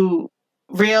to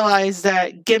realize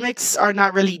that gimmicks are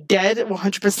not really dead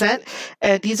 100%,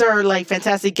 and these are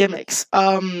fantastic gimmicks.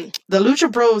 The Lucha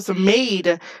Bros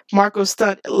made Marco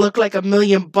Stunt look like $1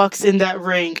 million in that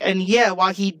ring, and yeah,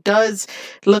 while he does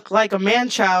look like a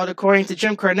man-child according to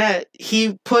Jim Cornette,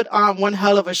 he put on one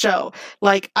hell of a show.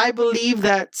 I believe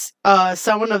that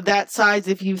someone of that size,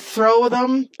 if you throw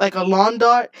them like a lawn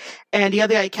dart and the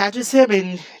other guy catches him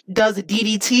and does a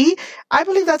DDT, I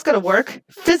believe that's gonna work.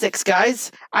 Physics,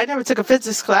 guys. I never took a physics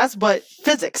class, but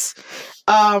physics.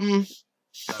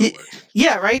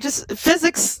 Yeah, right? Just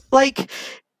physics,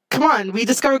 come on, we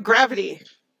discovered gravity.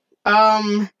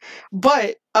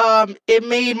 But it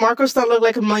made Marco Stunt look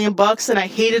like $1 million, and I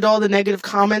hated all the negative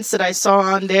comments that I saw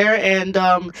on there, and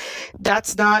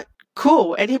that's not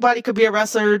cool. Anybody could be a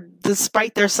wrestler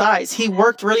despite their size. He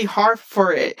worked really hard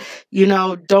for it.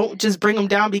 Don't just bring him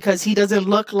down because he doesn't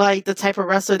look like the type of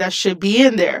wrestler that should be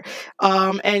in there.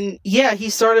 And yeah, he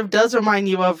sort of does remind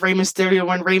you of Rey Mysterio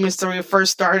when Rey Mysterio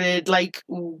first started,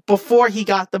 before he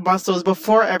got the muscles,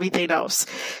 before everything else.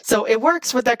 So it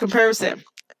works with that comparison.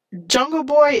 Jungle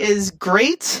Boy is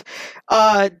great.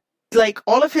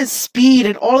 All of his speed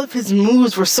and all of his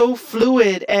moves were so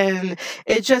fluid, and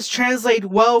it just translated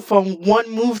well from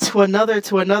one move to another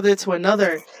to another to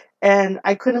another. And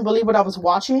I couldn't believe what I was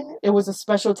watching. It was a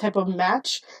special type of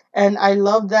match, and I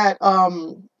love that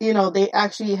they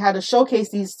actually had to showcase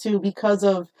these two because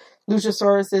of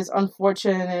Luchasaurus's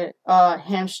unfortunate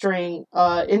hamstring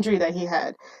injury that he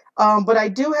had. But I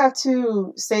do have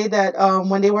to say that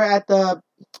when they were at the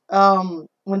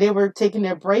when they were taking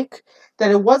their break,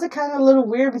 that it wasn't kind of a little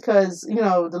weird because,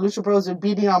 the Lucha Bros were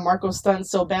beating on Marco Stunt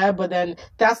so bad, but then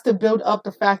that's to build up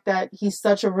the fact that he's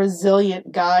such a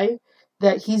resilient guy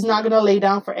that he's not going to lay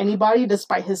down for anybody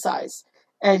despite his size.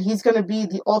 And he's going to be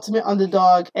the ultimate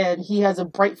underdog, and he has a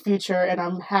bright future, and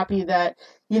I'm happy that,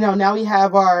 now we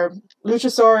have our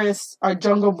Luchasaurus, our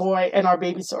Jungle Boy, and our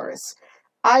Babysaurus.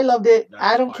 I loved it.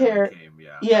 I don't care.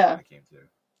 Yeah.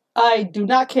 I do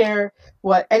not care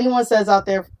what anyone says out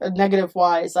there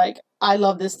negative-wise. I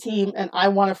love this team, and I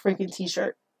want a freaking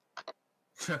t-shirt.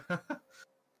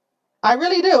 I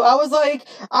really do. I was like,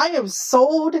 I am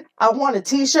sold. I want a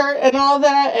t-shirt and all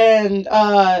that, and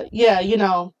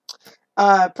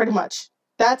pretty much.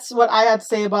 That's what I had to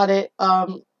say about it.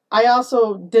 I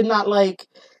also did not like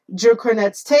Jim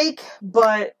Cornette's take,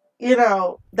 but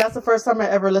that's the first time I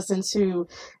ever listened to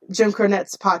Jim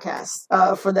Cornette's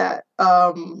podcast for that.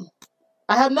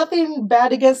 I have nothing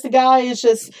bad against the guy. It's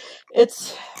just, he's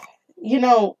just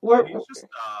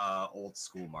old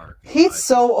school Mark. He's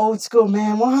so old school,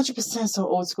 man. 100% so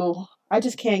old school. I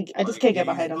just can't get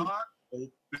behind him.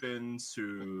 open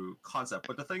to concept.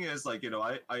 But the thing is, like,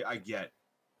 I get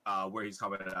where he's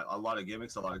coming at. A lot of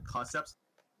gimmicks, a lot of concepts.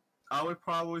 I would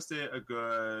probably say a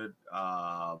good,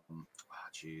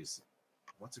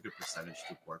 what's a good percentage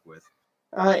to work with?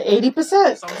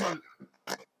 80%.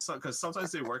 Because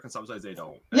sometimes they work and sometimes they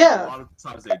don't. Yeah. A lot of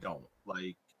times they don't.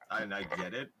 Like, and I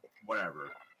get it,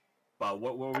 whatever. But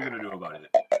what are we gonna do about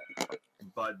it?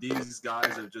 But these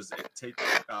guys are just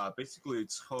basically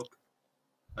took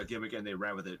a gimmick and they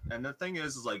ran with it. And the thing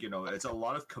is like, it's a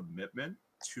lot of commitment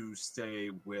to stay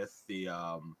with the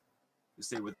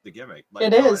gimmick. Like,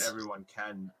 It not is. everyone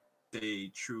can stay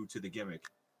true to the gimmick.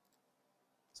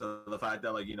 So the fact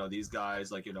that, like, these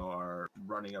guys, like, are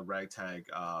running a ragtag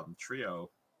trio,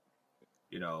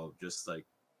 just like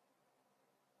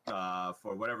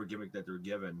for whatever gimmick that they're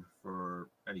given for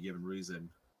any given reason,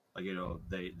 like,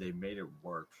 they made it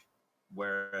work.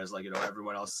 Whereas, like,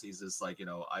 everyone else sees this, like,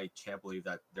 I can't believe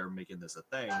that they're making this a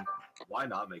thing. Why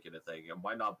not make it a thing? And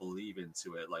why not believe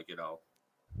into it? Like,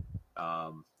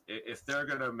 if they're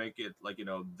gonna make it, like,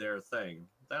 their thing,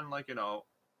 then, like,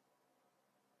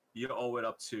 you owe it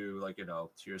up to, like, to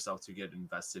yourself to get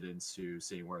invested into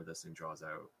seeing where this thing draws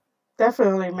out.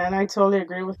 Definitely, man. I totally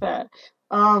agree with that.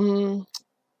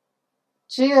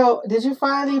 Gio, did you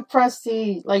finally press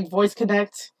the, like, voice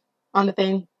connect on the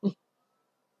thing?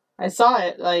 I saw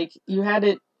it. Like, you had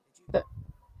it.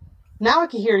 Now I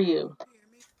can hear you.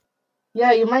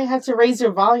 Yeah, you might have to raise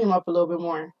your volume up a little bit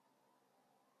more.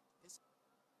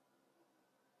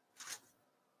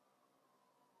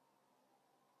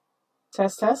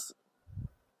 Test.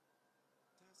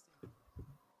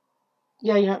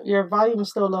 Yeah, your volume is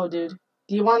still low, dude.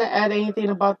 Do you want to add anything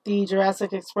about the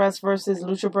Jurassic Express versus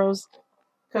Lucha Bros?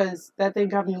 Because that thing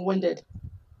got me winded. It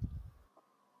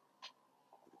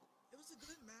was a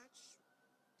good match.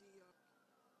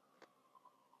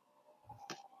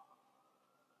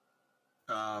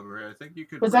 I think you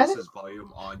could Was that raise it? his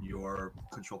volume on your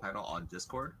control panel on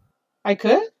Discord. I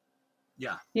could?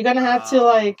 Yeah. You're gonna have to,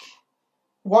 like,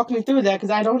 walk me through that because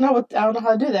I don't know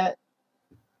how to do that.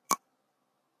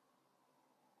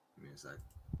 Give me a sec.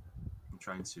 I'm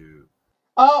trying to.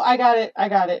 Oh, I got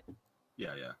it.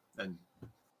 Yeah. And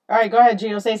All right, go ahead,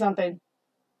 Gio. Say something.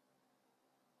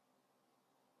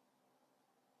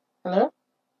 Hello?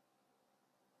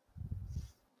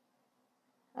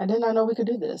 I did not know we could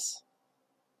do this.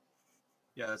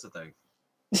 yeah, that's the thing.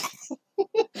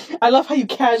 I love how you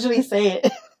casually say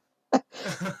it.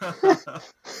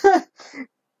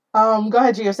 Go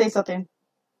ahead, Gio. Say something.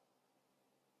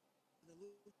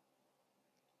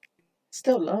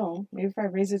 Still low. Maybe if I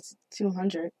raise it to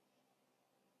 200.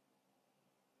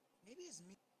 Maybe it's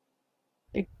me.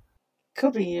 It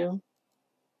could be you.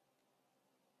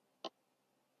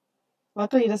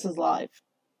 Luckily, this is live.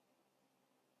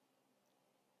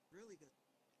 Really good.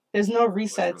 There's no It's really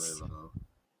resets. low.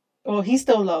 Well, he's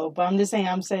still low, but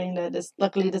I'm saying that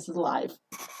luckily this is live.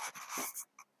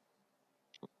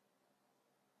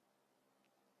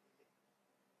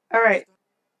 All right.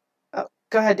 Oh,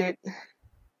 go ahead, dude. It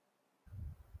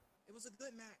was a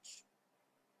good match.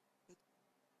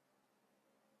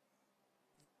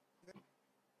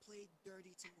 Played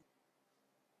dirty too.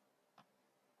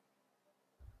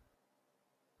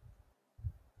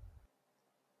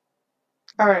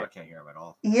 All Now right. I can't hear him at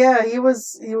all. Yeah, he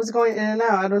was going in and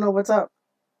out. I don't know what's up.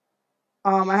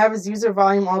 I have his user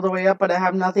volume all the way up, but I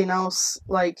have nothing else,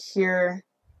 like, here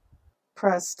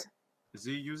pressed. Is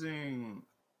he using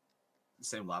the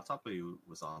same laptop that he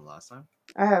was on last time?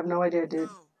 I have no idea, dude.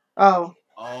 No. Oh,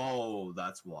 Oh,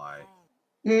 that's why. Phone.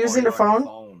 you're using the you're on your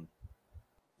phone?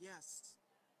 Yes.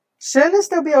 Shouldn't it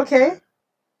still be okay?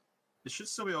 It should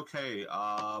still be okay.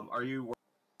 Are you working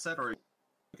headset or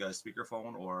like a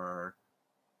speakerphone or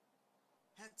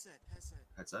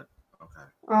Headset. Okay.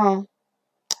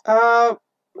 Oh.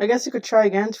 I guess you could try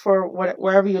again for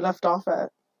wherever you left off at.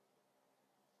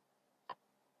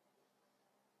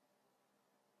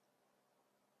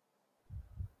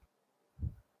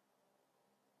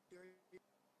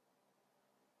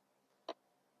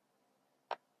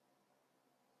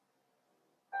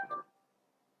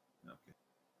 Okay.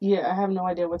 Yeah, I have no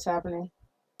idea what's happening.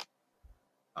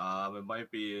 It might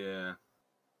be a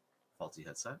faulty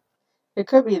headset. It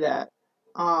could be that.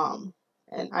 And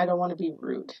I don't want to be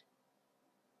rude.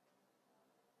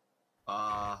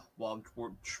 Well,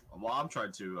 I'm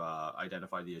trying to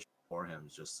identify the issue for him,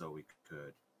 just so we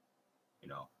could,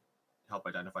 help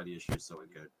identify the issue, so we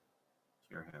could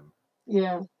hear him.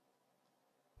 Yeah.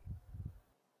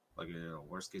 Like,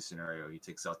 worst case scenario, he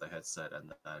takes out the headset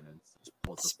and then just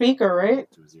pulls the Speaker, right?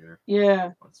 to his ear.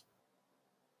 Yeah.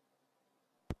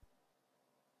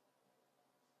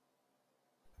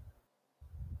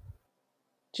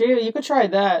 Gio, you could try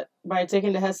that by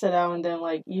taking the headset out and then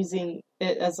like using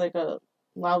it as like a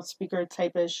loudspeaker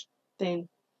type-ish thing.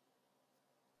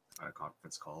 A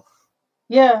conference call.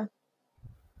 Yeah.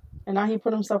 And now he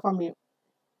put himself on mute.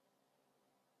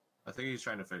 I think he's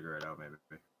trying to figure it out, maybe.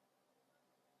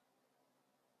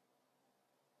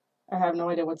 I have no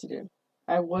idea what to do.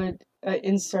 I would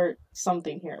insert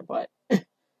something here, but Well,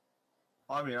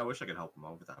 I mean, I wish I could help him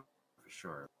out with that for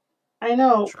sure. I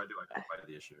know. Try to identify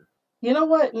the issue. You know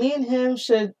what? Me and him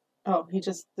should. Oh, he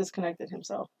just disconnected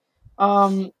himself.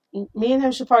 Me and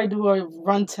him should probably do a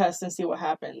run test and see what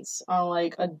happens on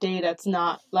like a day that's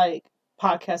not like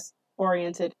podcast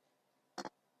oriented,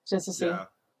 just to see. Yeah.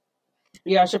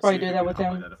 Yeah, I should probably See if do you that can with help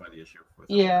him. identify the issue with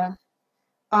him. Yeah.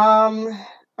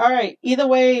 All right. Either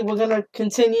way, we're gonna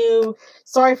continue.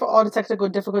 Sorry for all the technical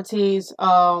difficulties.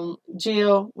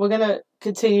 Gio, we're gonna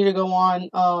continue to go on.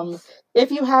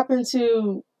 If you happen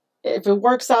to, if it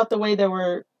works out the way that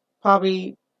we're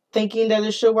probably thinking that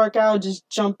it should work out, just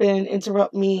jump in,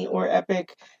 interrupt me or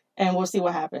Epic, and we'll see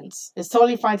what happens. It's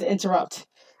totally fine to interrupt.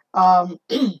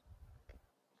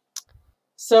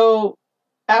 So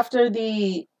after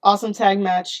the awesome tag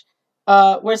match,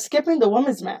 we're skipping the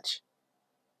women's match.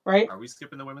 Right? Are we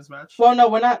skipping the women's match? Well, no,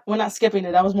 we're not skipping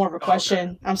it. That was more of a Oh, question.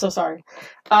 okay. I'm so sorry.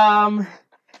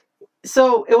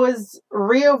 So it was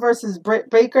Rio versus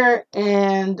Britt Baker,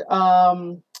 and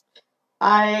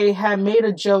I had made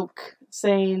a joke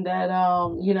saying that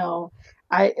you know,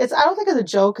 I don't think it's a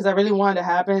joke because I really wanted it to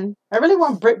happen. I really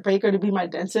want Britt Baker to be my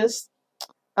dentist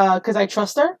because I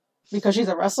trust her because she's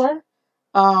a wrestler.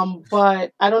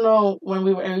 But I don't know when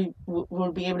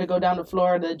we'll be able to go down to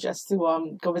Florida just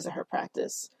to go visit her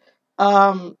practice.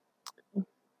 It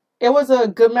was a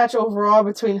good match overall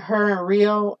between her and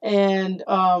Rio, and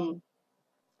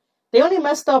they only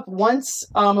messed up once.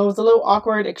 It was a little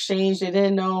awkward exchange. They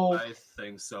didn't know. I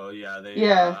think so. Yeah.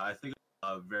 I think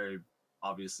very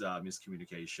obvious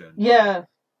miscommunication. Yeah,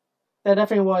 that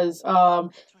definitely was.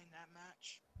 Between that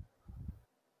match.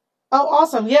 Oh,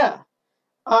 awesome! Yeah.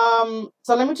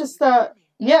 So let me just.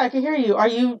 Yeah, I can hear you. Are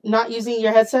you not using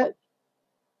your headset?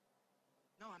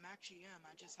 No, I'm actually am.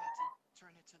 I just had to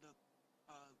turn it to the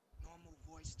normal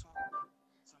voice talk.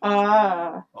 So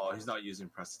Oh, he's not using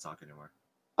press to talk anymore.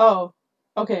 Oh,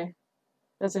 okay.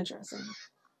 That's interesting.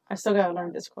 I still gotta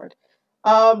learn Discord.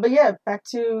 But yeah, back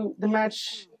to the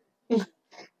match.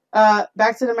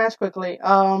 Back to the match quickly.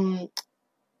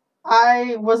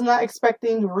 I was not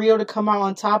expecting Rio to come out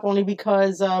on top only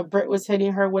because Britt was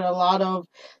hitting her with a lot of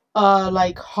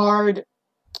like hard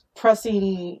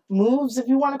pressing moves, if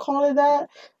you want to call it that.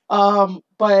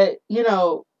 But you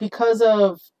know, because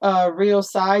of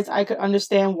Rio's size, I could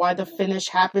understand why the finish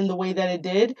happened the way that it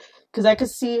did. Because I could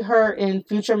see her in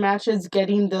future matches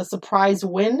getting the surprise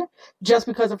win just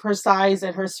because of her size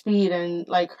and her speed and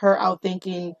like her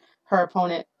outthinking her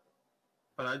opponent.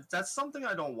 But that's something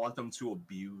I don't want them to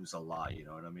abuse a lot, you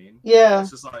know what I mean? Yeah.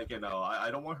 It's just like, you know,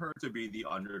 I don't want her to be the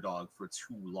underdog for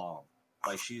too long.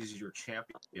 Like, she's your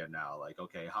champion now. Like,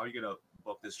 okay, how are you going to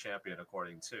book this champion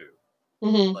according to?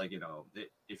 Mm-hmm. Like, you know,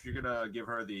 if you're going to give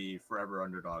her the forever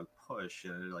underdog push,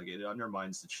 like, it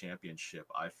undermines the championship,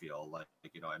 I feel. Like,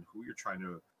 you know, and who you're trying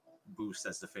to boost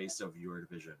as the face of your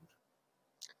division.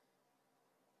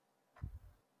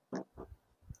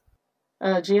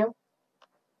 Gio?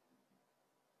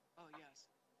 Oh yes.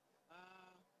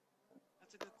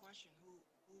 That's a good question. Who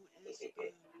is the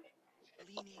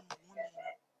leading woman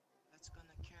that's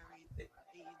gonna carry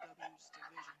AEW's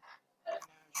division?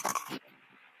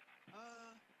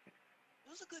 It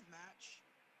was a good match.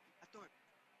 I thought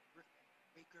Britt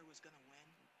Baker was gonna win,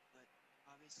 but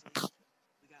obviously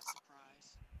we got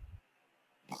surprised.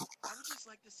 I would just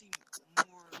like to see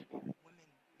more women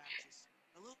matches,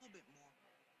 a little bit more,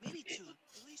 maybe two,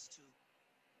 at least two.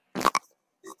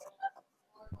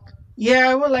 Yeah,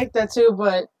 I would like that too,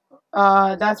 but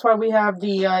that's why we have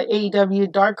the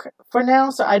AEW Dark for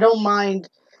now, so I don't mind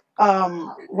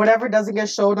whatever doesn't get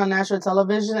showed on national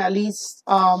television. At least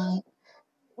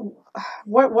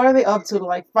what are they up to?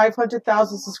 Like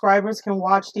 500,000 subscribers can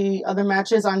watch the other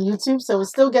matches on YouTube, so it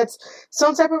still gets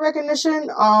some type of recognition.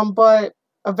 But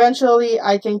eventually,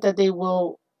 I think that they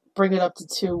will bring it up to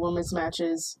 2 women's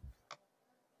matches.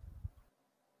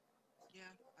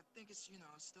 Yeah, I think it's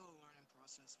still a learning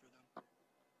process for them.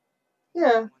 Yeah.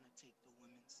 They want to take the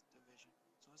women's division,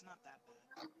 so it's not that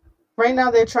bad. Right now,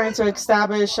 they're trying to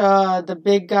establish the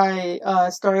big guy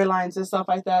storylines and stuff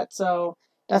like that, so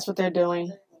that's what they're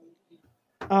doing.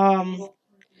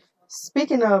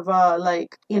 Speaking of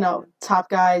like, you know, top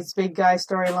guys, big guy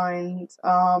storylines,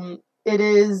 it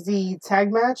is the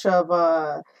tag match of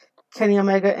Kenny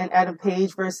Omega and Adam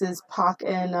Page versus Pac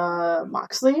and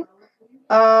Moxley,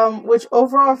 which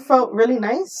overall felt really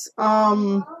nice.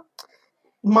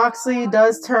 Moxley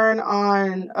does turn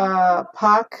on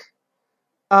Pac,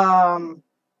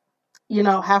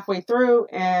 halfway through,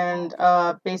 and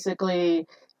basically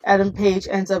Adam Page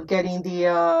ends up getting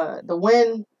the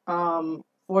win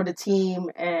for the team,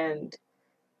 and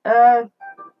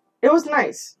it was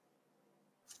nice.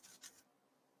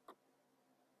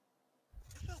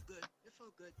 It felt good. It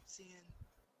felt good seeing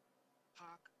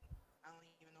Pac. I don't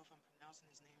even know if I'm pronouncing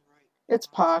his name right. It's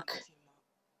Pac. Team up.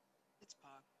 It's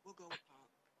Pac. We'll go with Pac.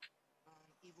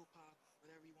 Evil Pac,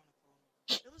 whatever you want to call him.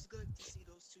 It was good to see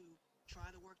those two try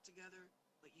to work together,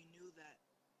 but you knew that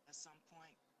at some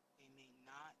point they may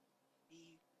not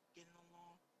be getting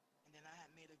along. And then I had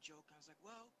made a joke. I was like,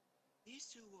 well, these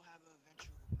two will have an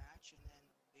eventual match, and then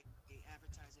they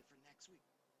advertise it for next week.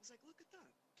 I was like, look at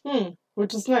that.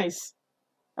 Which is nice.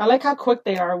 I like how quick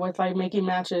they are with like making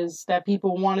matches that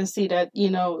people want to see, that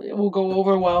it will go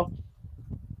over well.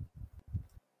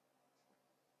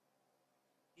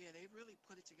 Yeah, they really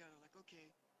put it together. Like,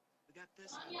 okay, we got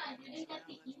this. So now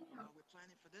we're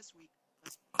planning for this week.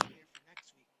 Let's prepare for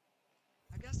next week.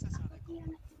 I guess that's how they go.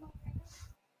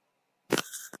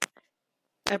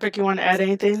 Epic, you want to add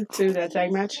anything to that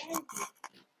tag match?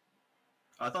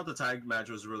 I thought the tag match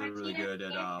was really, really good.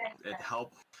 It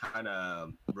helped kind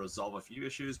of resolve a few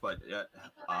issues, but it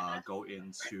go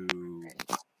into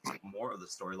more of the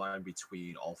storyline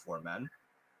between all four men.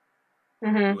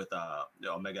 Mm-hmm. With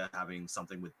Omega having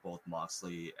something with both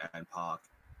Moxley and Pac,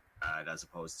 and as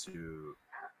opposed to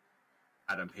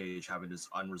Adam Page having this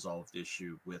unresolved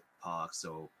issue with Pac.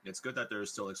 So it's good that they're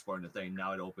still exploring the thing.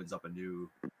 Now it opens up a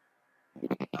new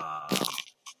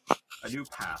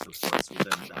path, of sorts,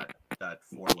 within that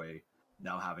four-way.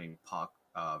 Now having Pac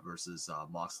versus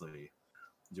Moxley,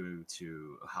 due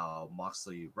to how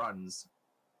Moxley runs,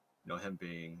 him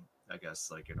being, I guess,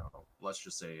 like, let's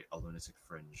just say a lunatic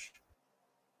fringe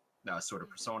sort of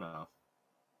persona,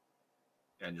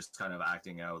 and just kind of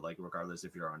acting out, like, regardless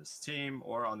if you're on his team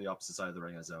or on the opposite side of the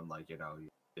ring as him,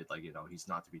 he's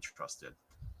not to be trusted.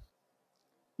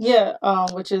 Yeah,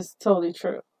 which is totally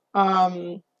true.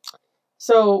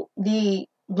 So the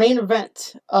main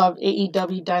event of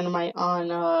AEW Dynamite on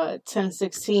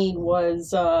 10/16 was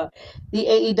the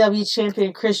AEW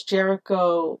champion Chris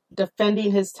Jericho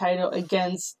defending his title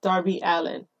against Darby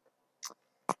Allin.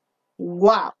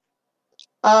 Wow.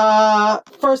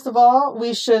 First of all,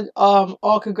 we should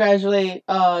all congratulate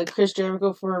Chris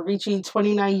Jericho for reaching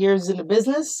 29 years in the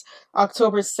business.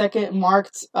 October 2nd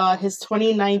marked his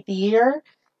 29th year,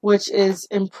 which is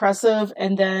impressive.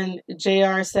 And then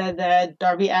JR said that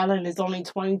Darby Allin is only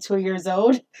 22 years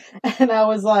old. And I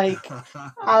was like,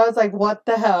 what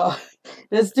the hell?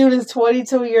 This dude is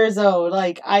 22 years old.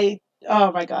 Like,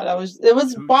 oh my God, it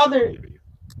was bothered.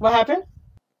 What happened?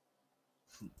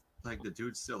 Like, the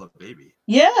dude's still a baby.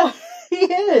 Yeah, he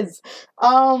is.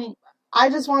 I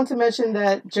just wanted to mention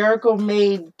that Jericho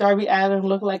made Darby Allin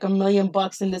look like $1 million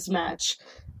in this match.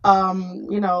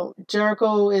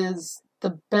 Jericho is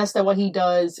the best at what he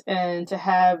does, and to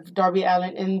have Darby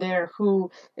Allin in there, who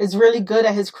is really good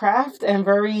at his craft and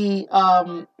very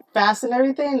fast and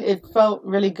everything, it felt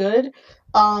really good.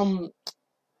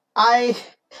 I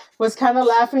was kind of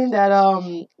laughing that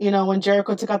when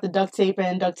Jericho took out the duct tape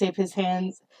and duct taped his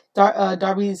hands,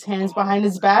 Darby's hands behind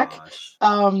his back.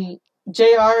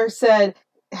 JR said,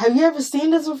 have you ever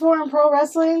seen this before in pro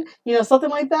wrestling? Something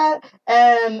like that.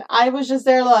 And I was just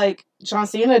there like, John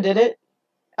Cena did it.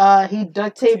 He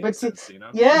duct taped, but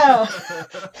yeah.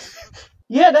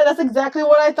 Yeah, that's exactly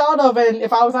what I thought of. And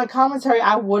if I was on commentary,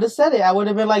 I would have said it. I would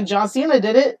have been like, John Cena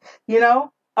did it,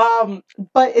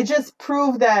 But it just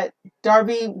proved that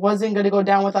Darby wasn't going to go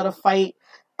down without a fight.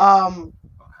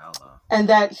 And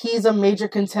that he's a major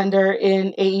contender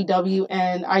in AEW.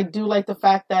 And I do like the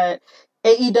fact that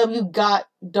AEW got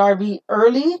Darby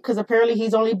early, because apparently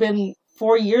he's only been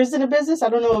 4 years in the business. I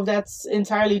don't know if that's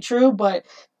entirely true, but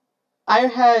I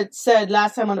had said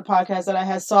last time on the podcast that I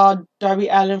had saw Darby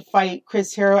Allin fight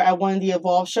Chris Hero at one of the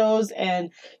Evolve shows,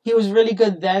 and he was really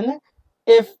good then.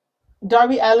 If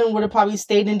Darby Allin would have probably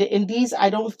stayed in the indies, I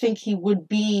don't think he would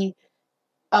be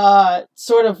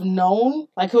sort of known.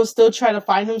 Like, he'll still try to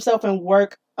find himself and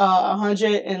work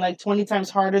 120 times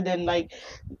harder than like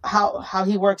how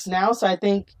he works now. So I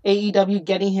think AEW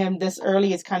getting him this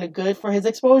early is kind of good for his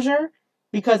exposure,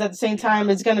 because at the same time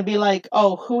it's going to be like,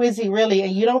 oh, who is he really?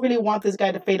 And you don't really want this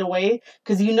guy to fade away,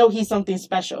 because he's something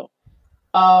special.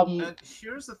 And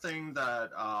here's the thing that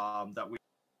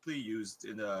we used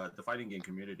in the fighting game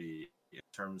community in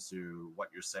terms to what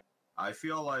you're saying. I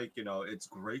feel like it's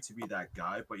great to be that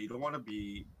guy, but you don't want to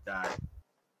be that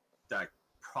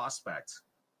prospect,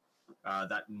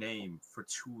 that name for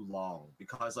too long,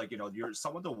 because you're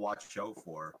someone to watch out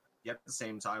for. Yet at the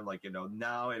same time,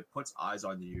 now it puts eyes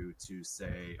on you to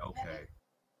say, okay,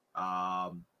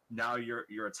 now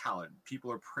you're a talent.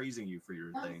 People are praising you for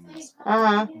your things.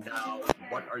 Uh-huh. Now,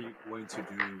 what are you going to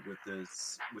do with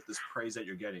this praise that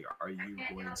you're getting? Are you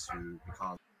going to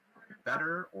become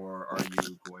better, or are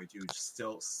you going to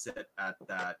still sit at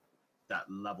that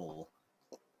level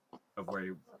of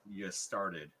where you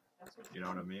started? You know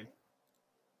what I mean?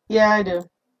 Yeah, I do.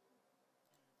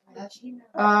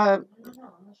 Uh,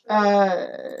 uh,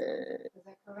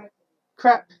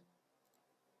 crap.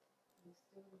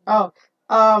 Oh,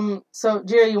 so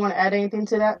Jerry, you want to add anything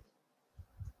to that?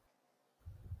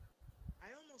 I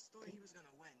almost thought he was gonna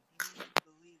win.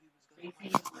 He made me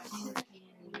believe he was gonna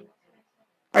win the match.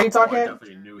 Are you Oh, I talking?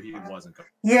 definitely knew he wasn't.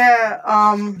 Yeah.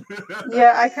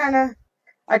 Yeah. I kind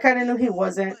of knew he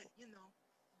wasn't. But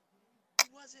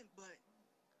he wasn't. But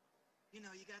you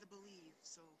gotta believe.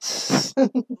 So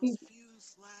those few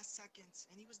last seconds,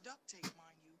 and he was duct tape,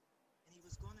 mind you, and he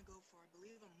was gonna go for, I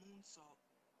believe, a moonsault,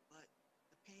 but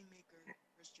the Painmaker,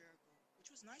 Chris Jericho,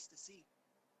 which was nice to see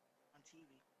on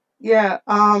TV. Yeah.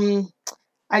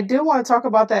 I do want to talk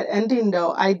about that ending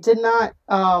though. I did not.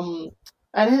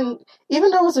 I didn't.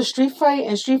 Even though it was a street fight,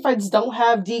 and street fights don't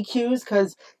have DQs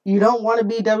because you don't want to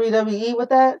be WWE with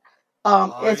that.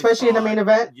 Especially in the main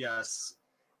event. Yes.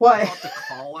 What? I thought the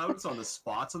call outs on the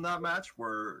spots in that match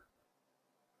were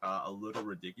a little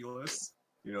ridiculous.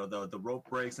 The rope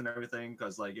breaks and everything,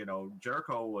 because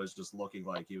Jericho was just looking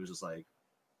like he was just like,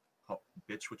 oh,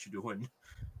 bitch, what you doing?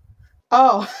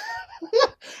 Oh.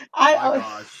 My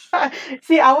gosh.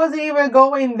 See, I wasn't even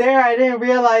going there. I didn't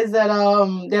realize that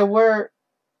there were.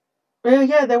 Well,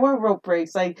 yeah, there were rope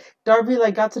breaks. Like Darby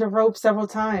got to the rope several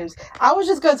times. I was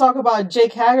just gonna talk about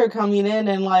Jake Hager coming in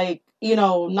and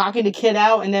knocking the kid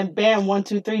out, and then bam, 1,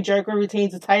 2, 3, Jericho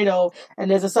retains the title, and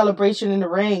there's a celebration in the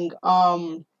ring.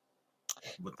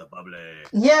 With the bubbly.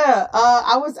 Yeah,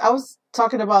 I was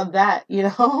talking about that.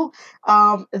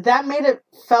 That made it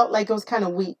felt like it was kind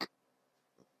of weak.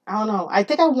 I don't know. I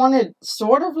think I wanted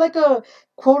sort of like a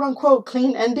quote unquote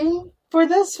clean ending for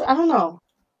this. I don't know.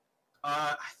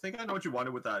 I think I know what you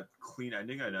wanted with that clean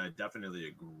ending, and I definitely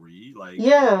agree.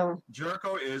 Yeah.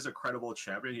 Jericho is a credible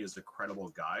champion. He is a credible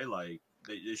guy.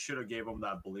 They should have gave him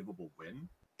that believable win.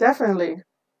 Definitely.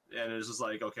 And it's just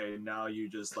like, okay, now you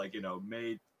just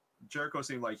made Jericho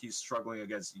seem like he's struggling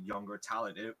against younger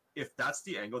talent. If that's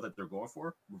the angle that they're going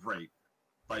for, great.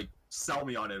 Sell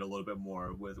me on it a little bit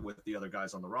more with the other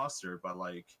guys on the roster. But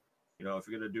if you're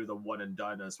gonna do the one and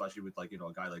done, especially with a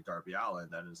guy like Darby Allin,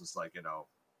 then it's just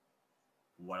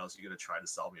what else are you gonna try to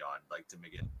sell me on, to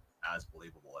make it as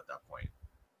believable at that point?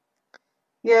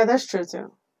 Yeah, that's true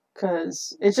too.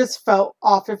 Because it just felt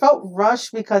off. It felt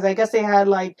rushed because I guess they had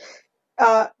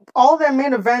all their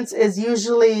main events is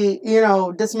usually,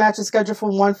 this match is scheduled for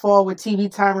one fall with TV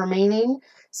time remaining.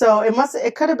 So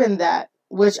it could have been that,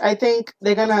 which I think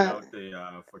they're gonna.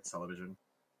 For television.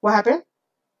 What happened?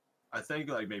 I think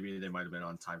maybe they might have been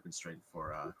on time constraint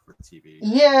for TV.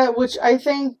 Yeah, which I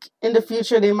think in the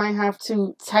future they might have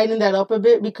to tighten that up a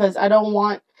bit, because I don't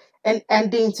want an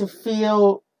ending to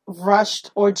feel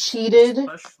rushed or cheated.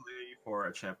 Especially for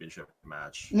a championship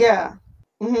match. Yeah.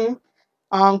 Mm-hmm.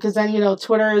 Because then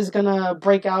Twitter is gonna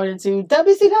break out into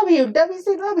WCW,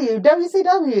 WCW,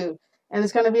 WCW, and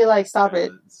it's gonna be like, stop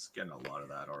it. It's getting a lot of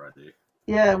that already.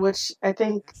 Yeah, which I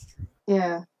think,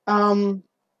 yeah.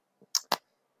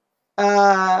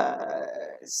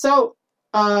 So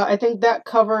I think that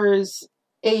covers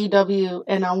AEW,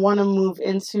 and I want to move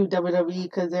into WWE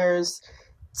because there's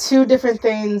two different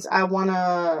things I want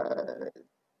to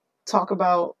talk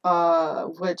about,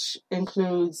 which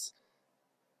includes.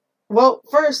 Well,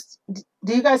 first,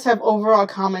 do you guys have overall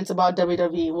comments about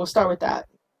WWE? We'll start with that.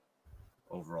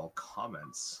 Overall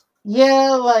comments?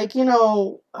 Yeah,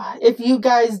 if you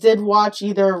guys did watch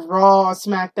either Raw,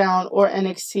 SmackDown, or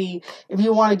NXT, if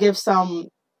you want to give some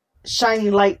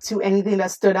shining light to anything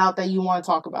that stood out that you want to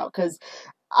talk about. Because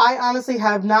I honestly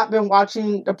have not been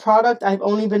watching the product. I've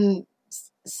only been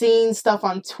seeing stuff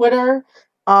on Twitter.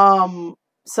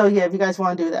 So yeah, if you guys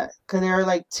want to do that. Because there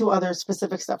are two other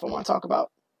specific stuff I want to talk about.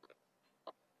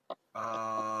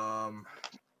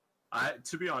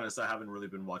 To be honest, I haven't really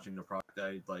been watching the product.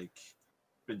 I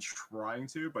been trying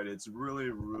to, but it's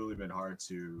really, really been hard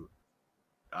to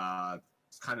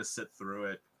kind of sit through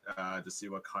it to see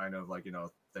what kind of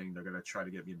thing they're gonna try to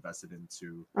get me invested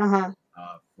into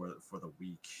for the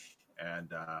week.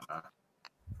 And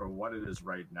for what it is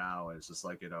right now, it's just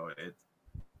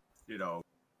you know,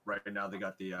 right now they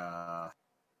got the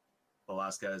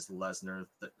Velasquez Lesnar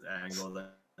angle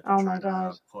that they're Oh my trying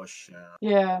gosh. to push.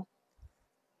 Yeah.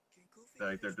 Can Kofi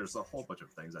Like get his there's a whole rematch bunch of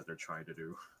with things that they're trying to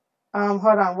do. Hold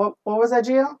on. What was that,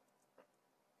 Gio? Oh,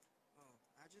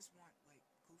 I just want like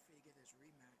Kofi to get his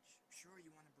rematch. Sure,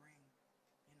 you want to bring,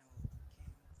 King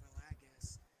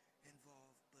Velasquez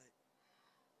involved, but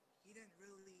he didn't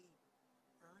really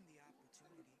earn the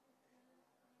opportunity.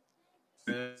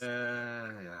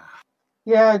 Yeah.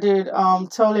 Yeah, dude.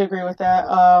 Totally agree with that.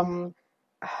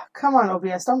 Come on,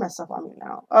 OBS, don't mess up on me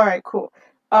now. All right, cool.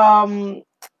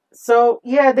 So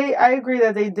yeah, I agree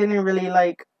that they didn't really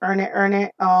like earn it.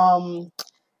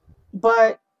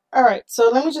 But all right, so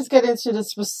let me just get into the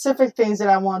specific things that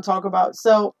I want to talk about.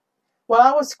 So while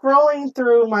I was scrolling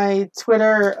through my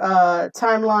Twitter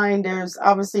timeline, there's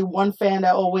obviously one fan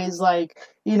that always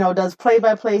does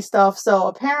play-by-play stuff. So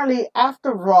apparently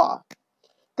after Raw,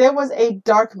 there was a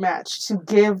dark match to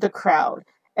give the crowd.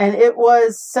 And it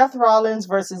was Seth Rollins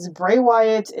versus Bray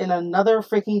Wyatt in another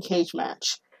freaking cage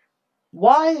match.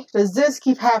 Why does this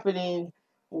keep happening?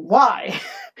 Why?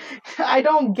 I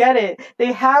don't get it.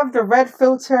 They have the red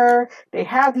filter. They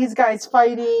have these guys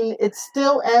fighting. It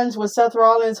still ends with Seth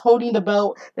Rollins holding the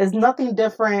belt. There's nothing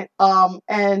different.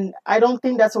 And I don't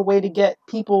think that's a way to get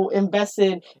people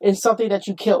invested in something that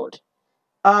you killed.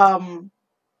 Do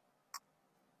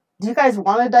you guys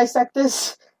want to dissect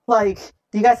this? Like,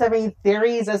 do you guys have any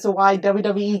theories as to why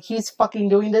WWE keeps fucking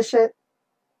doing this shit?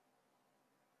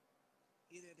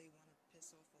 Either they want to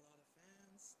piss off a lot of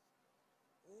fans,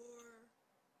 or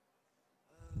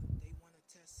they want to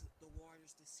test the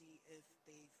waters to see if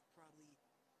they've probably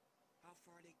how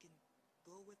far they can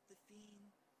go with the Fiend.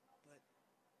 But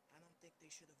I don't think they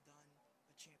should have done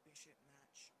a championship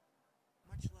match,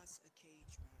 much less a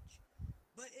cage match.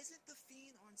 But isn't the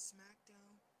Fiend on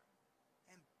SmackDown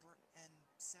and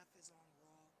Seth is on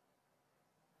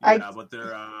Raw? Yeah, but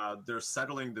they're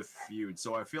settling the feud.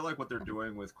 So I feel like what they're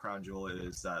doing with Crown Jewel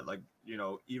is that, like,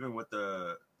 even with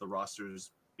the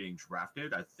rosters being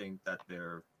drafted, I think that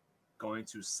they're going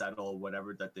to settle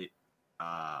whatever that they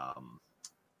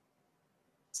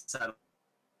settle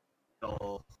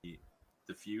the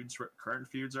feuds, current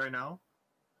feuds right now,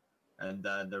 and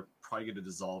then they're probably going to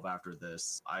dissolve after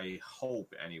this. I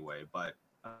hope anyway, but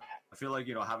I feel like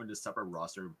having this separate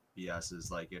roster BS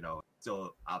is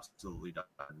still absolutely done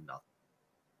nothing.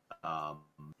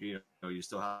 You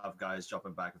still have guys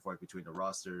jumping back and forth between the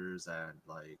rosters, and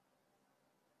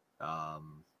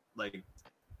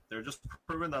they're just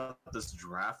proving that this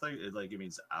draft thing, it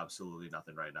means absolutely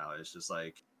nothing right now. It's just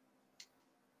like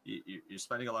you're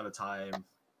spending a lot of time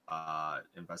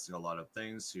investing a lot of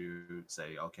things to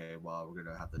say, okay, well, we're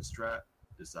gonna have this brand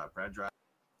draft.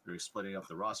 You're splitting up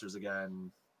the rosters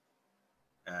again,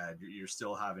 and you're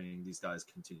still having these guys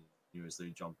continuously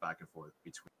jump back and forth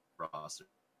between rosters.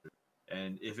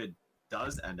 And if it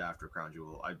does end after Crown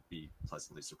Jewel, I'd be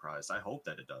pleasantly surprised. I hope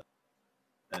that it does,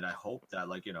 and I hope that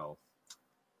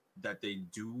that they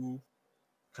do,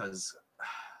 because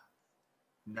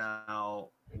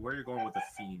now where you're going with the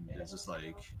Fiend is just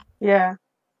yeah.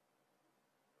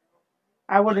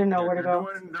 I wouldn't know where to go.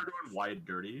 They're doing Wyatt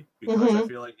dirty, because I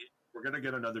feel like we're gonna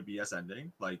get another BS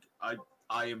ending. Like I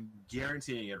am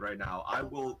guaranteeing it right now. I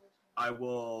will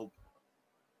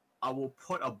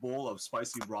put a bowl of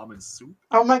spicy ramen soup.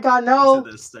 Oh my god, no!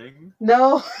 Into this thing.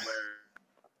 No.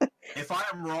 Where, if I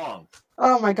am wrong,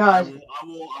 oh my god, I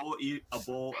will eat a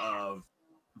bowl of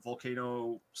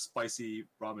volcano spicy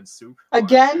ramen soup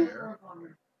again.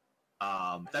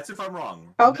 That's if I'm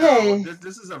wrong. Okay. Now,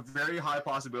 this is a very high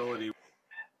possibility,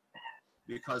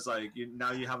 because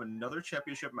now you have another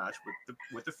championship match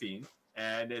with the Fiend,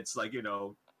 and it's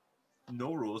no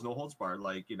rules, no holds barred.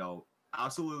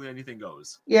 Absolutely anything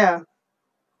goes. Yeah.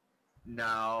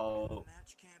 Now, The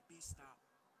match can't be stopped.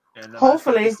 And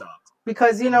hopefully,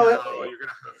 because now you're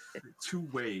gonna have two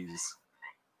ways.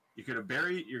 You're gonna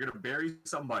bury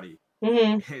somebody.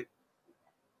 Mm-hmm.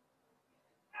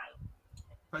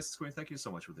 Price Queen, thank you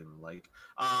so much for leaving a like.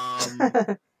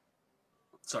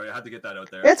 Sorry, I had to get that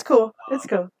out there. It's cool. It's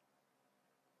cool.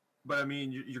 But I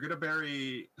mean, you're gonna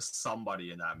bury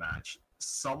somebody in that match.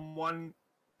 Someone,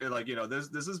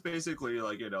 this is basically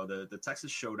the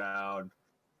Texas Showdown,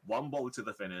 one bullet to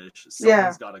the finish.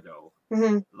 Someone's gotta go.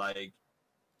 Mm-hmm.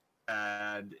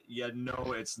 And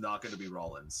it's not gonna be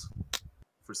Rollins.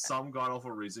 For some god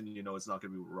awful reason, it's not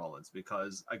gonna be Rollins,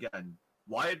 because again,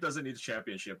 Wyatt doesn't need a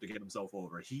championship to get himself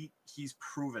over. He's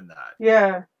proven that.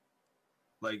 Yeah.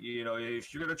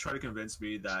 If you're gonna try to convince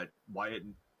me that Wyatt,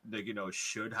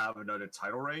 should have another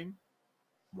title reign,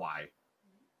 why?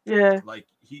 Yeah.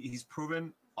 He's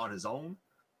proven on his own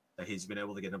that he's been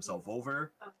able to get himself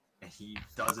over, and he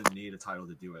doesn't need a title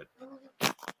to do it.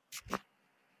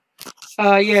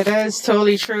 Yeah, that is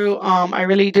totally true. I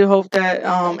really do hope that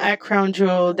at Crown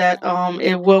Jewel that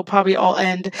it will probably all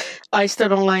end. I still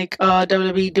don't like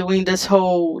WWE doing this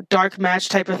whole dark match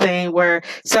type of thing where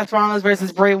Seth Rollins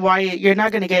versus Bray Wyatt. You're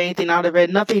not gonna get anything out of it.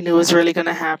 Nothing new is really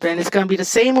gonna happen. It's gonna be the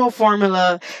same old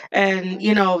formula, and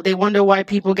they wonder why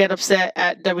people get upset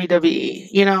at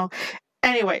WWE.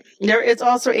 Anyway, there is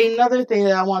also another thing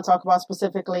that I want to talk about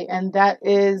specifically, and that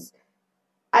is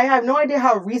I have no idea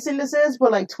how recent this is,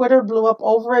 but like Twitter blew up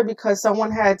over it because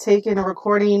someone had taken a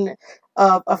recording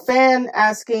of a fan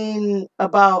asking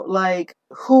about like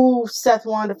who Seth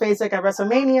wanted to face like at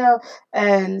WrestleMania,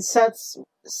 and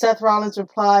Seth Rollins'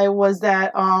 reply was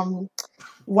that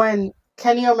when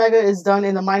Kenny Omega is done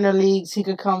in the minor leagues, he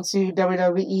could come to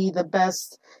WWE, the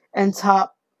best and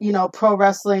top pro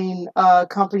wrestling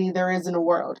company there is in the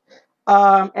world.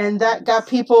 And that got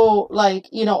people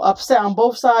upset on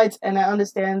both sides. And I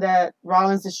understand that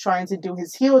Rollins is trying to do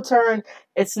his heel turn.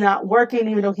 It's not working,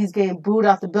 even though he's getting booed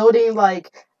out the building.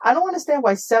 Like, I don't understand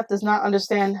why Seth does not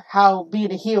understand how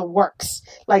being a heel works.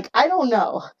 Like, I don't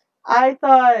know. I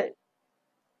thought,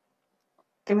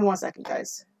 give me 1 second,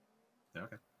 guys.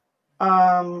 Okay.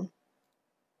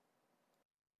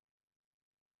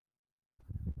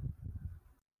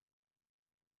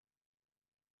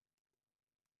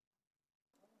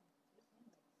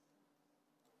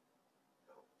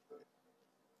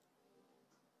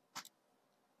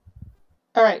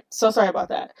 All right, so sorry about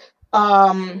that.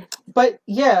 But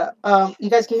yeah, you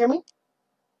guys can hear me?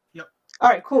 Yep. All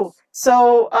right, cool.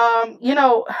 So, I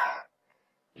know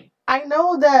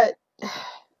that.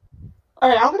 All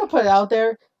right, I'm gonna put it out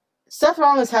there. Seth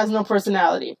Rollins has no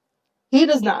personality. He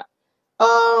does not.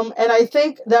 And I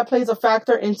think that plays a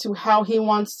factor into how he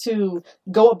wants to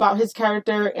go about his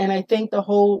character. And I think the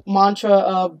whole mantra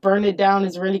of burn it down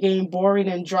is really getting boring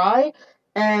and dry.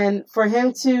 And for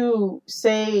him to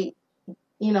say,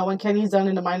 when Kenny's done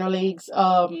in the minor leagues,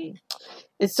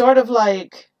 it's sort of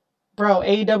like, bro,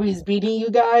 AEW is beating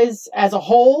you guys as a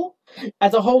whole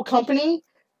company.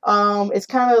 It's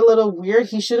kind of a little weird.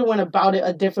 He should have went about it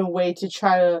a different way to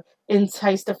try to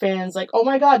entice the fans. Like, oh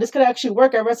my God, this could actually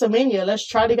work at WrestleMania. Let's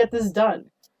try to get this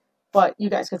done. But you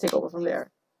guys can take over from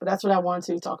there. But that's what I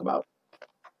wanted to talk about.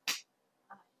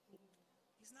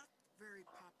 He's not very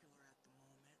popular at the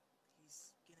moment.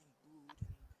 He's getting booed,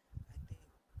 and I think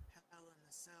Hell in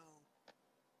a Cell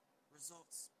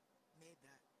results made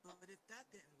that. But if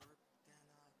that didn't work, then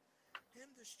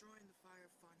him destroying the Fire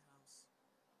Funhouse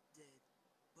did.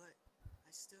 But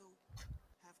I still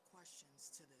have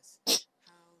questions to this.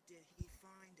 How did he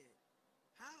find it?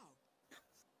 How?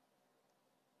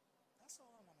 That's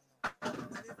all I want to know.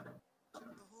 But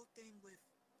if the whole thing with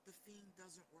the Fiend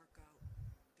doesn't work out,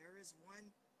 there is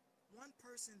one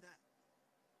person that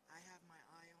I have my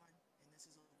eye on, and this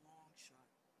is a long shot.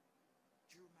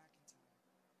 Drew McIntyre.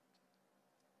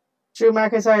 Drew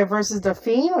McIntyre versus The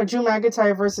Fiend or Drew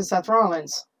McIntyre versus Seth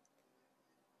Rollins?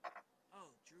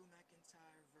 Oh, Drew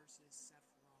McIntyre versus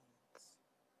Seth Rollins.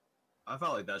 I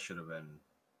felt like that should have been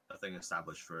a thing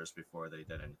established first before they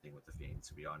did anything with the Fiend,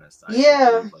 to be honest. I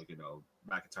believe,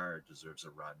 McIntyre deserves a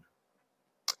run.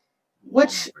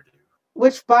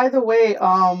 Which, by the way,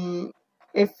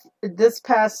 if this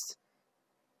past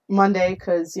Monday,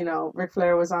 because Ric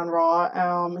Flair was on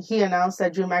Raw, he announced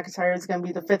that Drew McIntyre is going to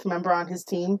be the 5th member on his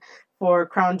team for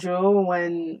Crown Jewel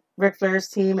when Ric Flair's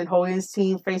team and Hogan's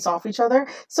team face off each other.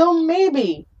 So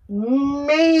maybe,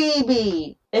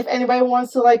 if anybody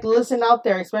wants to listen out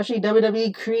there, especially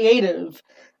WWE creative,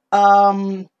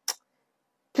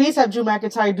 please have Drew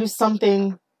McIntyre do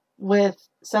something with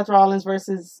Seth Rollins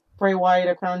versus Bray Wyatt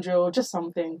at Crown Jewel, just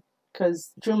something,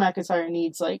 because Drew McIntyre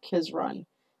needs his run.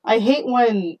 I hate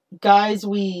when guys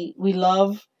we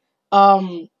love,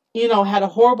 had a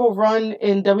horrible run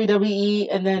in WWE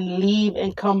and then leave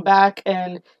and come back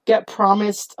and get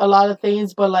promised a lot of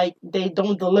things, but they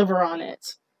don't deliver on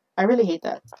it. I really hate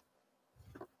that.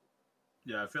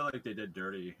 Yeah, I feel like they did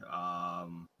dirty.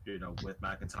 With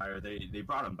McIntyre, they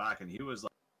brought him back, and he was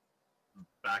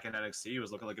back in NXT. He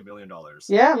was looking like $1 million.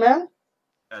 Yeah, man.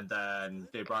 And then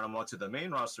they brought him up to the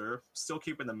main roster, still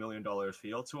keeping the $1 million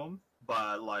feel to him,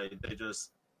 but they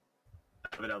just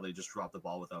evidently just dropped the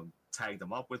ball with him, tagged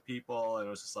him up with people, and it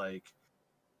was just like,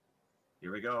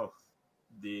 here we go.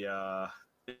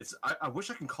 I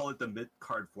wish I can call it the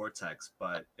mid-card vortex,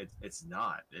 but it's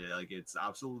not. It's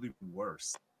absolutely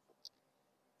worse.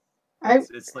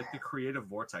 It's like the creative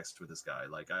vortex for this guy.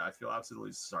 I feel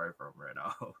absolutely sorry for him right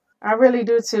now. I really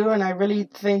do too, and I really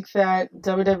think that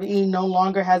WWE no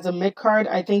longer has a mid card.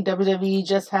 I think WWE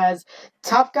just has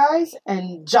top guys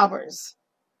and jobbers,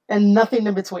 and nothing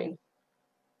in between.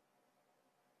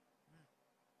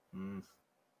 Mm,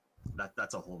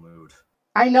 that's a whole mood.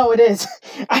 I know it is.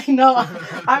 I know.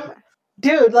 I'm,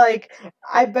 dude. Like,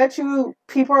 I bet you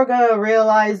people are gonna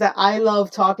realize that I love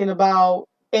talking about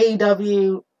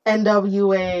AEW,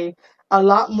 NWA a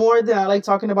lot more than I like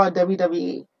talking about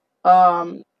WWE.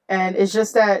 And it's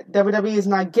just that WWE is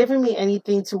not giving me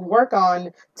anything to work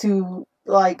on to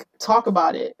like talk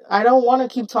about it. I don't want to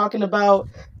keep talking about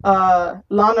Lana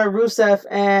Rusev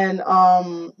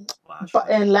Lashley.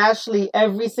 and Lashley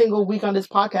every single week on this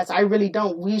podcast. I really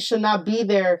don't. We should not be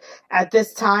there at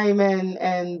this time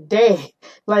and day.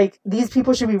 Like, these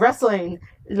people should be wrestling.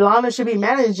 Lana should be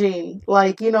managing.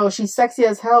 Like, you know, she's sexy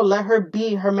as hell. Let her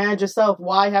be her manager self.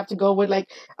 Why have to go with like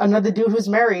another dude who's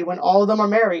married when all of them are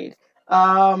married?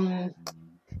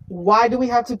 Why do we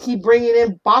have to keep bringing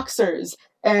in boxers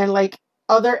and like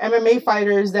other MMA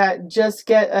fighters that just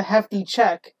get a hefty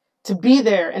check to be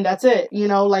there and that's it? You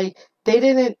know, like, they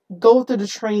didn't go through the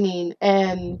training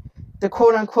and the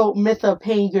quote unquote myth of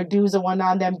paying your dues and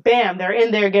whatnot, and then bam, they're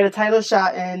in there, get a title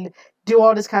shot and do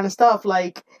all this kind of stuff.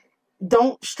 Like,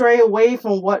 don't stray away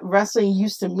from what wrestling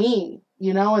used to mean,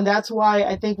 you know? And that's why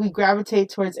I think we gravitate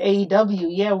towards AEW.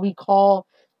 Yeah,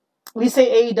 we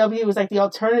say AEW is like the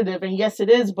alternative, and yes,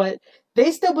 it is, but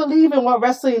they still believe in what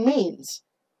wrestling means.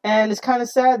 And it's kind of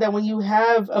sad that when you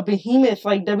have a behemoth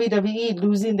like WWE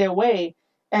losing their way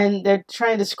and they're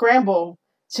trying to scramble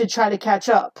to try to catch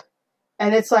up.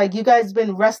 And it's like, you guys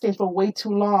been wrestling for way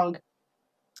too long,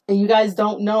 and you guys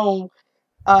don't know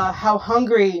how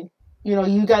hungry, you know,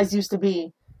 you guys used to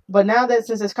be. But now that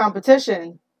since it's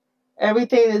competition,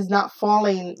 everything is not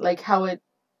falling like how it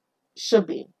should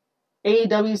be.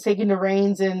 AEW is taking the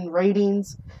reins in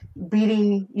ratings,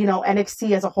 beating, you know,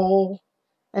 NXT as a whole.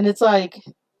 And it's like,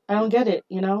 I don't get it,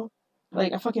 you know?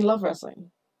 Like, I fucking love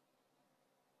wrestling.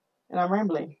 And I'm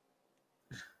rambling.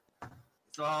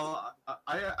 Well,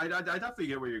 I definitely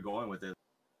get where you're going with it.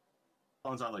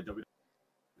 Sounds like WWE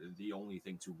is the only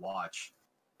thing to watch,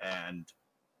 and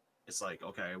it's like,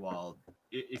 okay, well,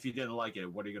 if you didn't like it,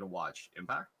 what are you gonna watch?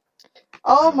 Impact?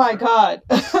 Oh my god.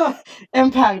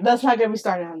 Impact. Let's not get me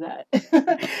started on that.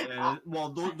 And, well,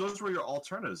 those were your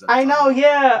alternatives. I know,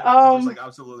 yeah. There was like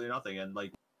absolutely nothing, and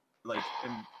like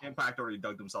Impact already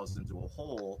dug themselves into a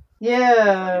hole.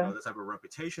 Yeah. You know, the type of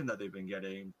reputation that they've been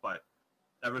getting, but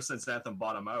ever since Anthem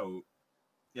bottom out,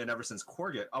 and ever since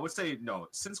Corgan, I would say no,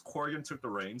 since Corgan took the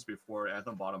reins before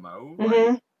Anthem bottom out,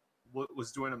 like,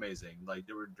 was doing amazing. Like,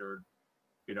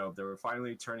 they were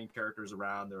finally turning characters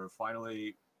around. They were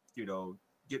finally, you know,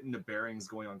 getting the bearings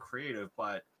going on creative.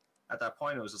 But at that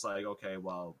point, it was just like, okay,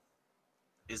 well,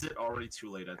 is it already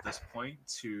too late at this point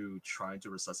to trying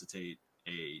to resuscitate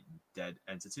a dead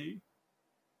entity?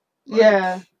 Like,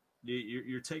 yeah.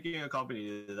 You're taking a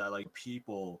company that, like,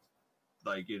 people,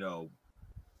 like, you know,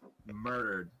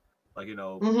 murdered, like, you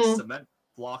know, cement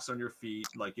blocks on your feet,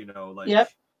 like, you know, like, yep.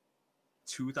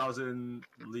 2,000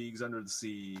 leagues under the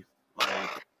sea.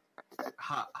 Like,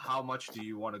 how much do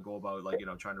you want to go about, like, you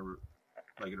know, trying to,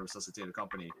 like, you know, resuscitate a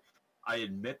company? I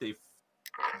admit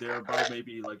they're about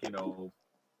maybe, like, you know,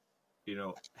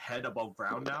 head above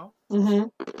ground now.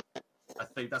 I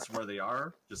think that's where they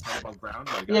are, just head above ground.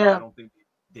 Like, yeah. I don't think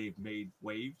they've made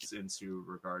waves into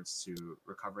regards to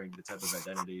recovering the type of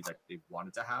identity that they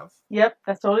wanted to have. Yep,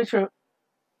 that's totally true.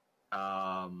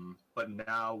 But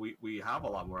now we have a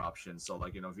lot more options. So,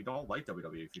 like, you know, if you don't like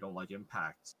WWE, if you don't like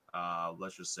Impact,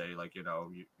 let's just say, like, you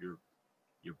know,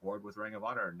 you're bored with Ring of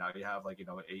Honor. Now you have, like, you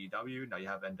know, AEW. Now you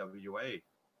have NWA.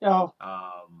 Oh.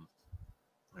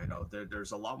 You know,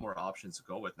 there's a lot more options to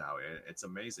go with now. It's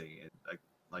amazing.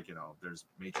 Like, you know, there's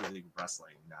Major League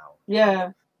Wrestling now.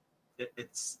 Yeah.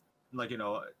 It's like, you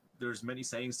know, there's many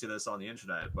sayings to this on the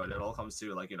internet, but it all comes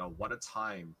to, like, you know, what a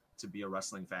time to be a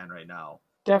wrestling fan right now.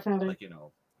 Definitely. Like, you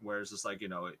know, whereas it's like, you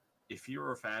know, if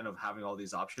you're a fan of having all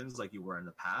these options like you were in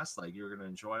the past, like, you're gonna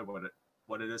enjoy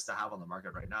what it is to have on the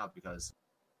market right now, because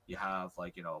you have,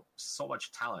 like, you know, so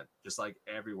much talent just, like,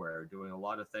 everywhere doing a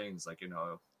lot of things. Like, you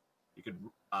know, you could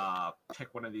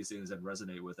pick one of these things and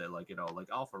resonate with it, like, you know, like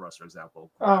Alpha Rush, for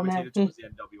example, gravitated towards the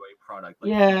NWA product, like,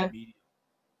 yeah, immediately,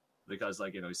 because,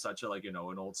 like, you know, he's such a, like, you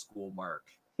know, an old school mark.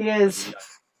 He is.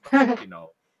 Like, you know,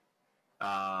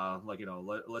 like, you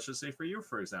know, let's just say for you,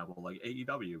 for example, like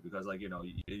AEW, because, like, you know,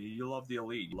 you love the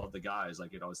elite, you love the guys,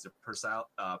 like, you know, it's the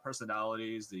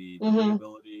personalities, the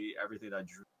ability, everything that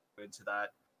drew into that.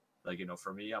 Like, you know,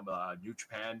 for me, I'm a New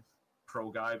Japan pro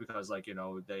guy, because, like, you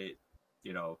know, they,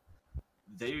 you know,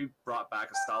 they brought back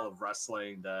a style of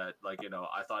wrestling that, like,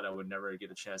 I thought I would never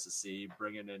get a chance to see,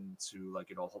 bringing into,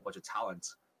 like, a whole bunch of talent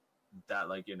that,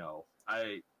 like,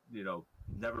 I,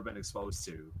 never been exposed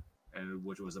to, and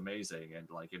which was amazing. And,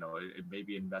 like, it made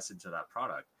me invest into that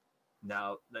product.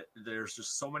 Now, there's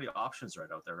just so many options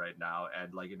right out there right now.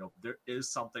 And, like, there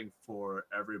is something for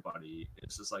everybody.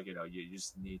 It's just like, you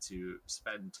just need to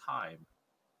spend time.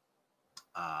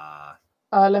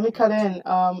 Let me cut in.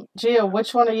 Gia,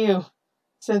 which one are you?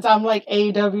 Since I'm like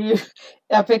AEW,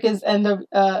 Epic is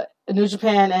New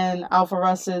Japan, and Alpha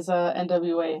Russ is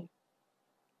NWA.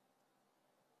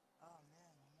 Oh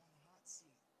man, I'm on the hot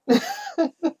seat.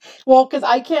 Well, because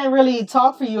I can't really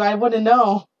talk for you, I wouldn't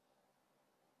know.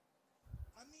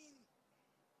 I mean,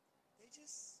 I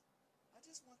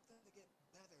just want them to get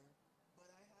better, but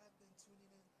I have been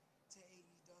tuning in to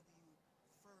AEW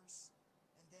first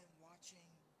and then watching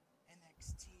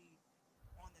NXT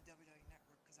on the WWE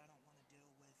Network because I don't want to deal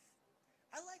with.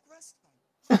 I like wrestling.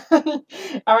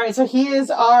 All right, so he's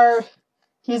our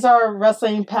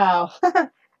wrestling pal.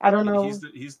 I don't know. He's the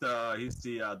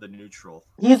neutral.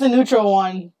 He's the neutral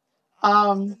one.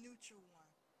 I'm the neutral one.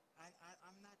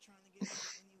 I'm not trying to get into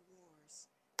any wars.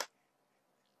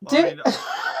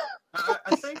 Well,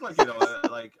 I think, like,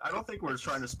 like, I don't think we're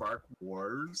trying to spark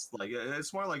wars. Like,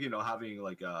 it's more like, having,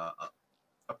 like, a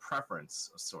preference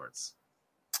of sorts.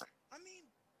 I mean,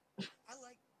 I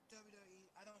like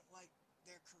WWE. I don't like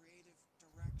their creative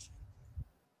direction.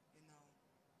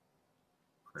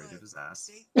 Creative as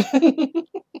ass. But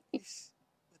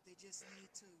they just need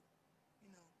to,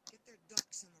 get their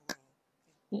ducks in a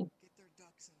row. Get their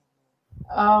ducks in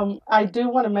a row. I do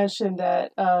want to mention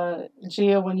that,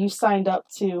 Gia, when you signed up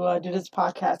to do this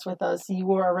podcast with us, you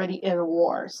were already in a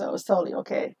war, so it's totally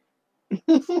okay.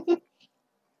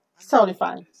 It's totally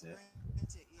fine. Granted,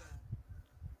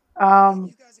 yeah. Um,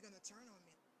 You guys are gonna turn on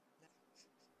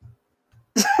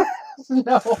me.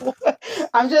 No,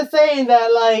 I'm just saying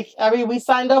that, like, I mean, we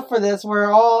signed up for this.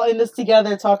 We're all in this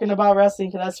together talking about wrestling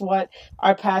because that's what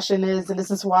our passion is, and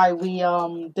this is why we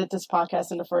did this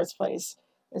podcast in the first place.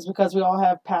 It's because we all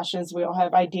have passions, we all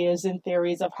have ideas and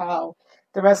theories of how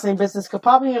the wrestling business could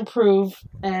probably improve,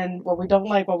 and what we don't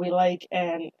like, what we like,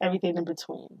 and everything in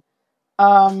between.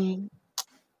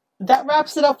 That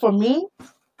wraps it up for me.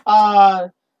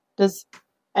 Does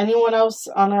anyone else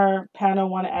on our panel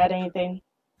want to add anything?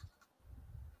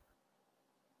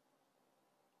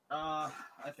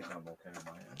 I think I'm okay on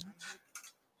my end.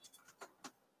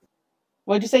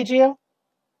 What'd you say, Gio?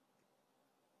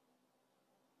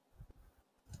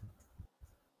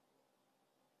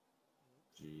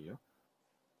 Gio?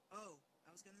 Oh,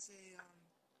 I was gonna say,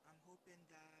 I'm hoping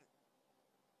that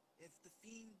if the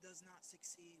Fiend does not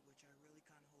succeed, which I really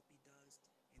kind of hope he does,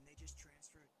 and they just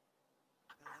transfer.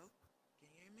 Hello? Can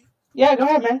you hear me? Yeah, go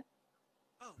ahead, man.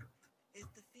 Oh, if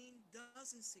the Fiend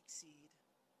doesn't succeed,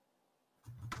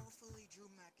 hopefully Drew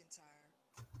McIntyre.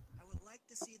 I would like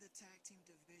to see the tag team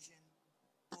division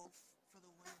both for the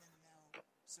win and male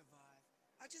survive.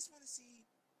 I just want to see.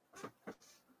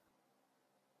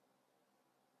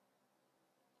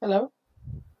 Hello?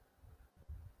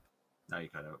 Now you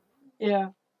cut out. Yeah.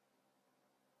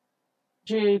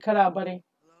 Gio, you cut out, buddy.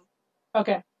 Hello?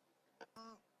 Okay.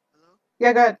 Hello?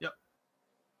 Yeah, go ahead. Yep.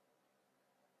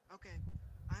 Okay.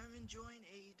 I'm enjoying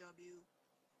AEW.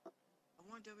 I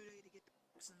want WWE to get the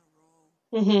books in a row.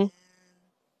 Mm-hmm. And,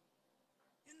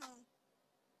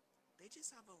 they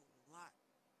just have a lot.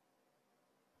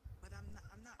 But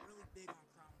I'm not really big on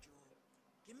Crown Jewel.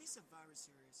 Give me Survivor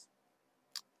Series.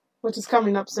 Which is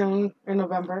coming up soon in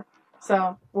November.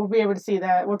 So we'll be able to see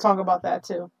that. We'll talk about that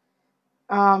too.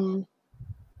 All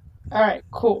right,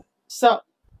 cool. So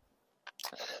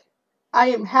I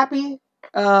am happy.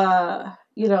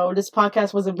 This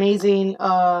podcast was amazing.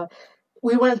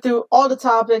 We went through all the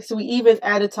topics. We even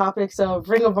added topics of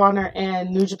Ring of Honor and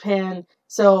New Japan.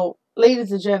 So,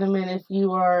 ladies and gentlemen, if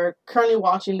you are currently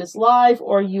watching this live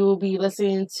or you will be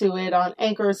listening to it on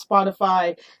Anchor,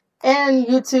 Spotify, and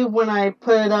YouTube when I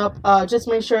put it up, just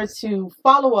make sure to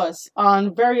follow us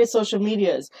on various social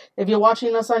medias. If you're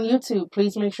watching us on YouTube,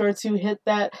 please make sure to hit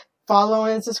that follow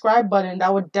and subscribe button.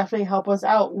 That would definitely help us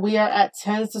out. We are at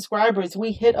 10 subscribers.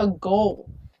 We hit a goal.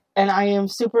 And I am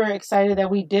super excited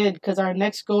that we did because our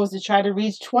next goal is to try to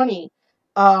reach 20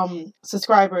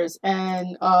 subscribers.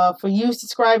 And for you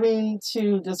subscribing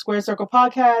to the Square Circle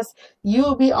podcast, you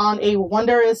will be on a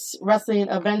wondrous wrestling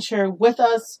adventure with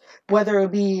us, whether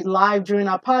it be live during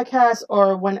our podcast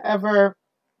or whenever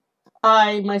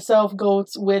I myself go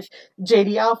with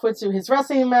JD Alpha to his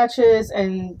wrestling matches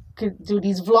and could do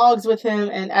these vlogs with him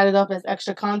and add it up as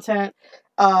extra content.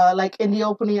 Like in the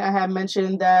opening, I had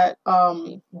mentioned that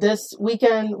this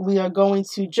weekend we are going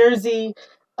to Jersey.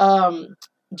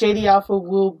 JD Alpha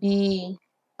will be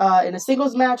in a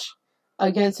singles match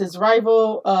against his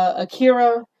rival,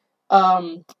 Akira.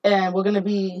 And we're going to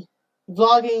be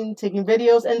vlogging, taking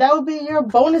videos, and that will be your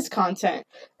bonus content.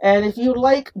 And if you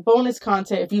like bonus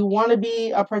content, if you want to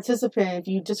be a participant, if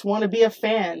you just want to be a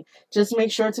fan, just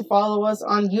make sure to follow us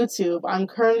on YouTube. I'm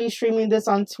currently streaming this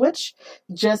on Twitch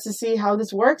just to see how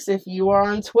this works. If you are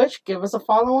on Twitch, give us a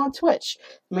follow on Twitch.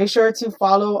 Make sure to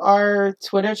follow our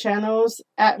Twitter channels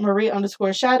at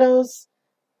Marie_Shadows.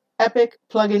 Epic,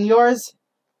 plug in yours.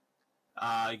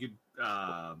 You could,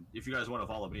 if you guys want to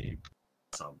follow me,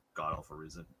 some god awful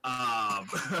reason.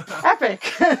 Epic.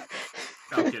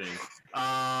 I'm kidding.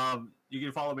 You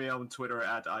can follow me on Twitter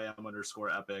at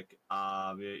IAM_epic.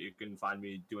 You can find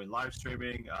me doing live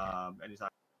streaming anytime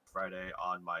Friday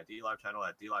on my DLive channel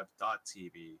at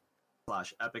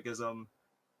dlive.tv/epicism.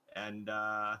 And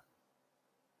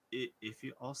if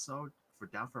you also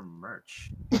down for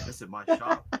merch, visit my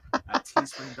shop at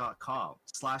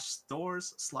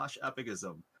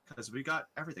teespring.com/stores/epicism, because we got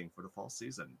everything for the fall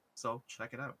season. So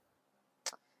check it out.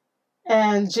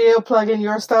 And Gio, plug in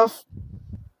your stuff.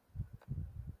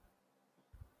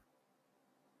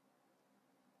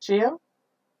 Gio?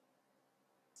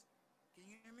 Can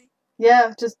you hear me?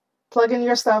 Yeah, just plug in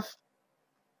your stuff.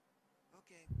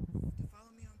 Okay. To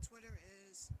follow me on Twitter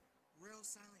is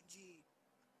RealSilentG.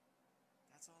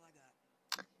 That's all I got.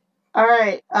 All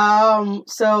right.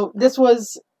 So this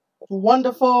was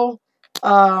wonderful.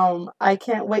 I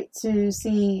can't wait to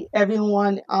see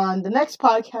everyone on the next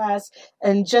podcast.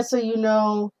 And just so you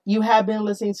know, you have been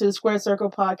listening to the Square Circle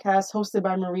podcast hosted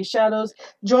by Marie Shadows,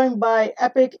 joined by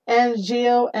Epic and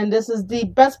Gio. And this is the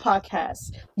best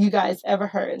podcast you guys ever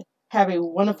heard. Have a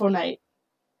wonderful night.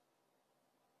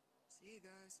 See you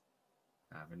guys.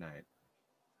 Have a night.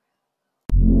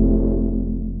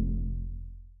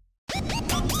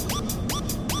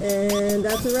 And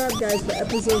that's a wrap, guys, for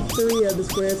episode 3 of the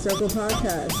Square Circle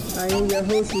podcast. I am your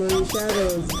host, Marie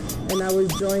Shadows, and I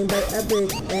was joined by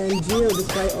Epic and Gio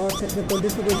despite all technical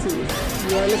difficulties.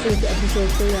 You are listening to episode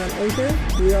 3 on Anchor.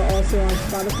 We are also on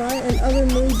Spotify and other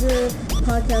major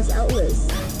podcast outlets.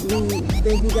 We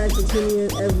thank you guys for tuning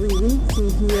in every week to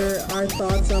hear our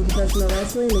thoughts on professional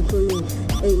wrestling, including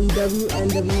AEW,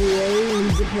 NWA,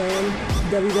 New Japan,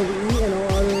 WWE, and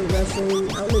all other wrestling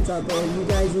outlets out there. If you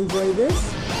guys enjoy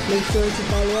this, make sure to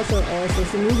follow us on all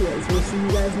social medias. We'll see you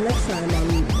guys next time on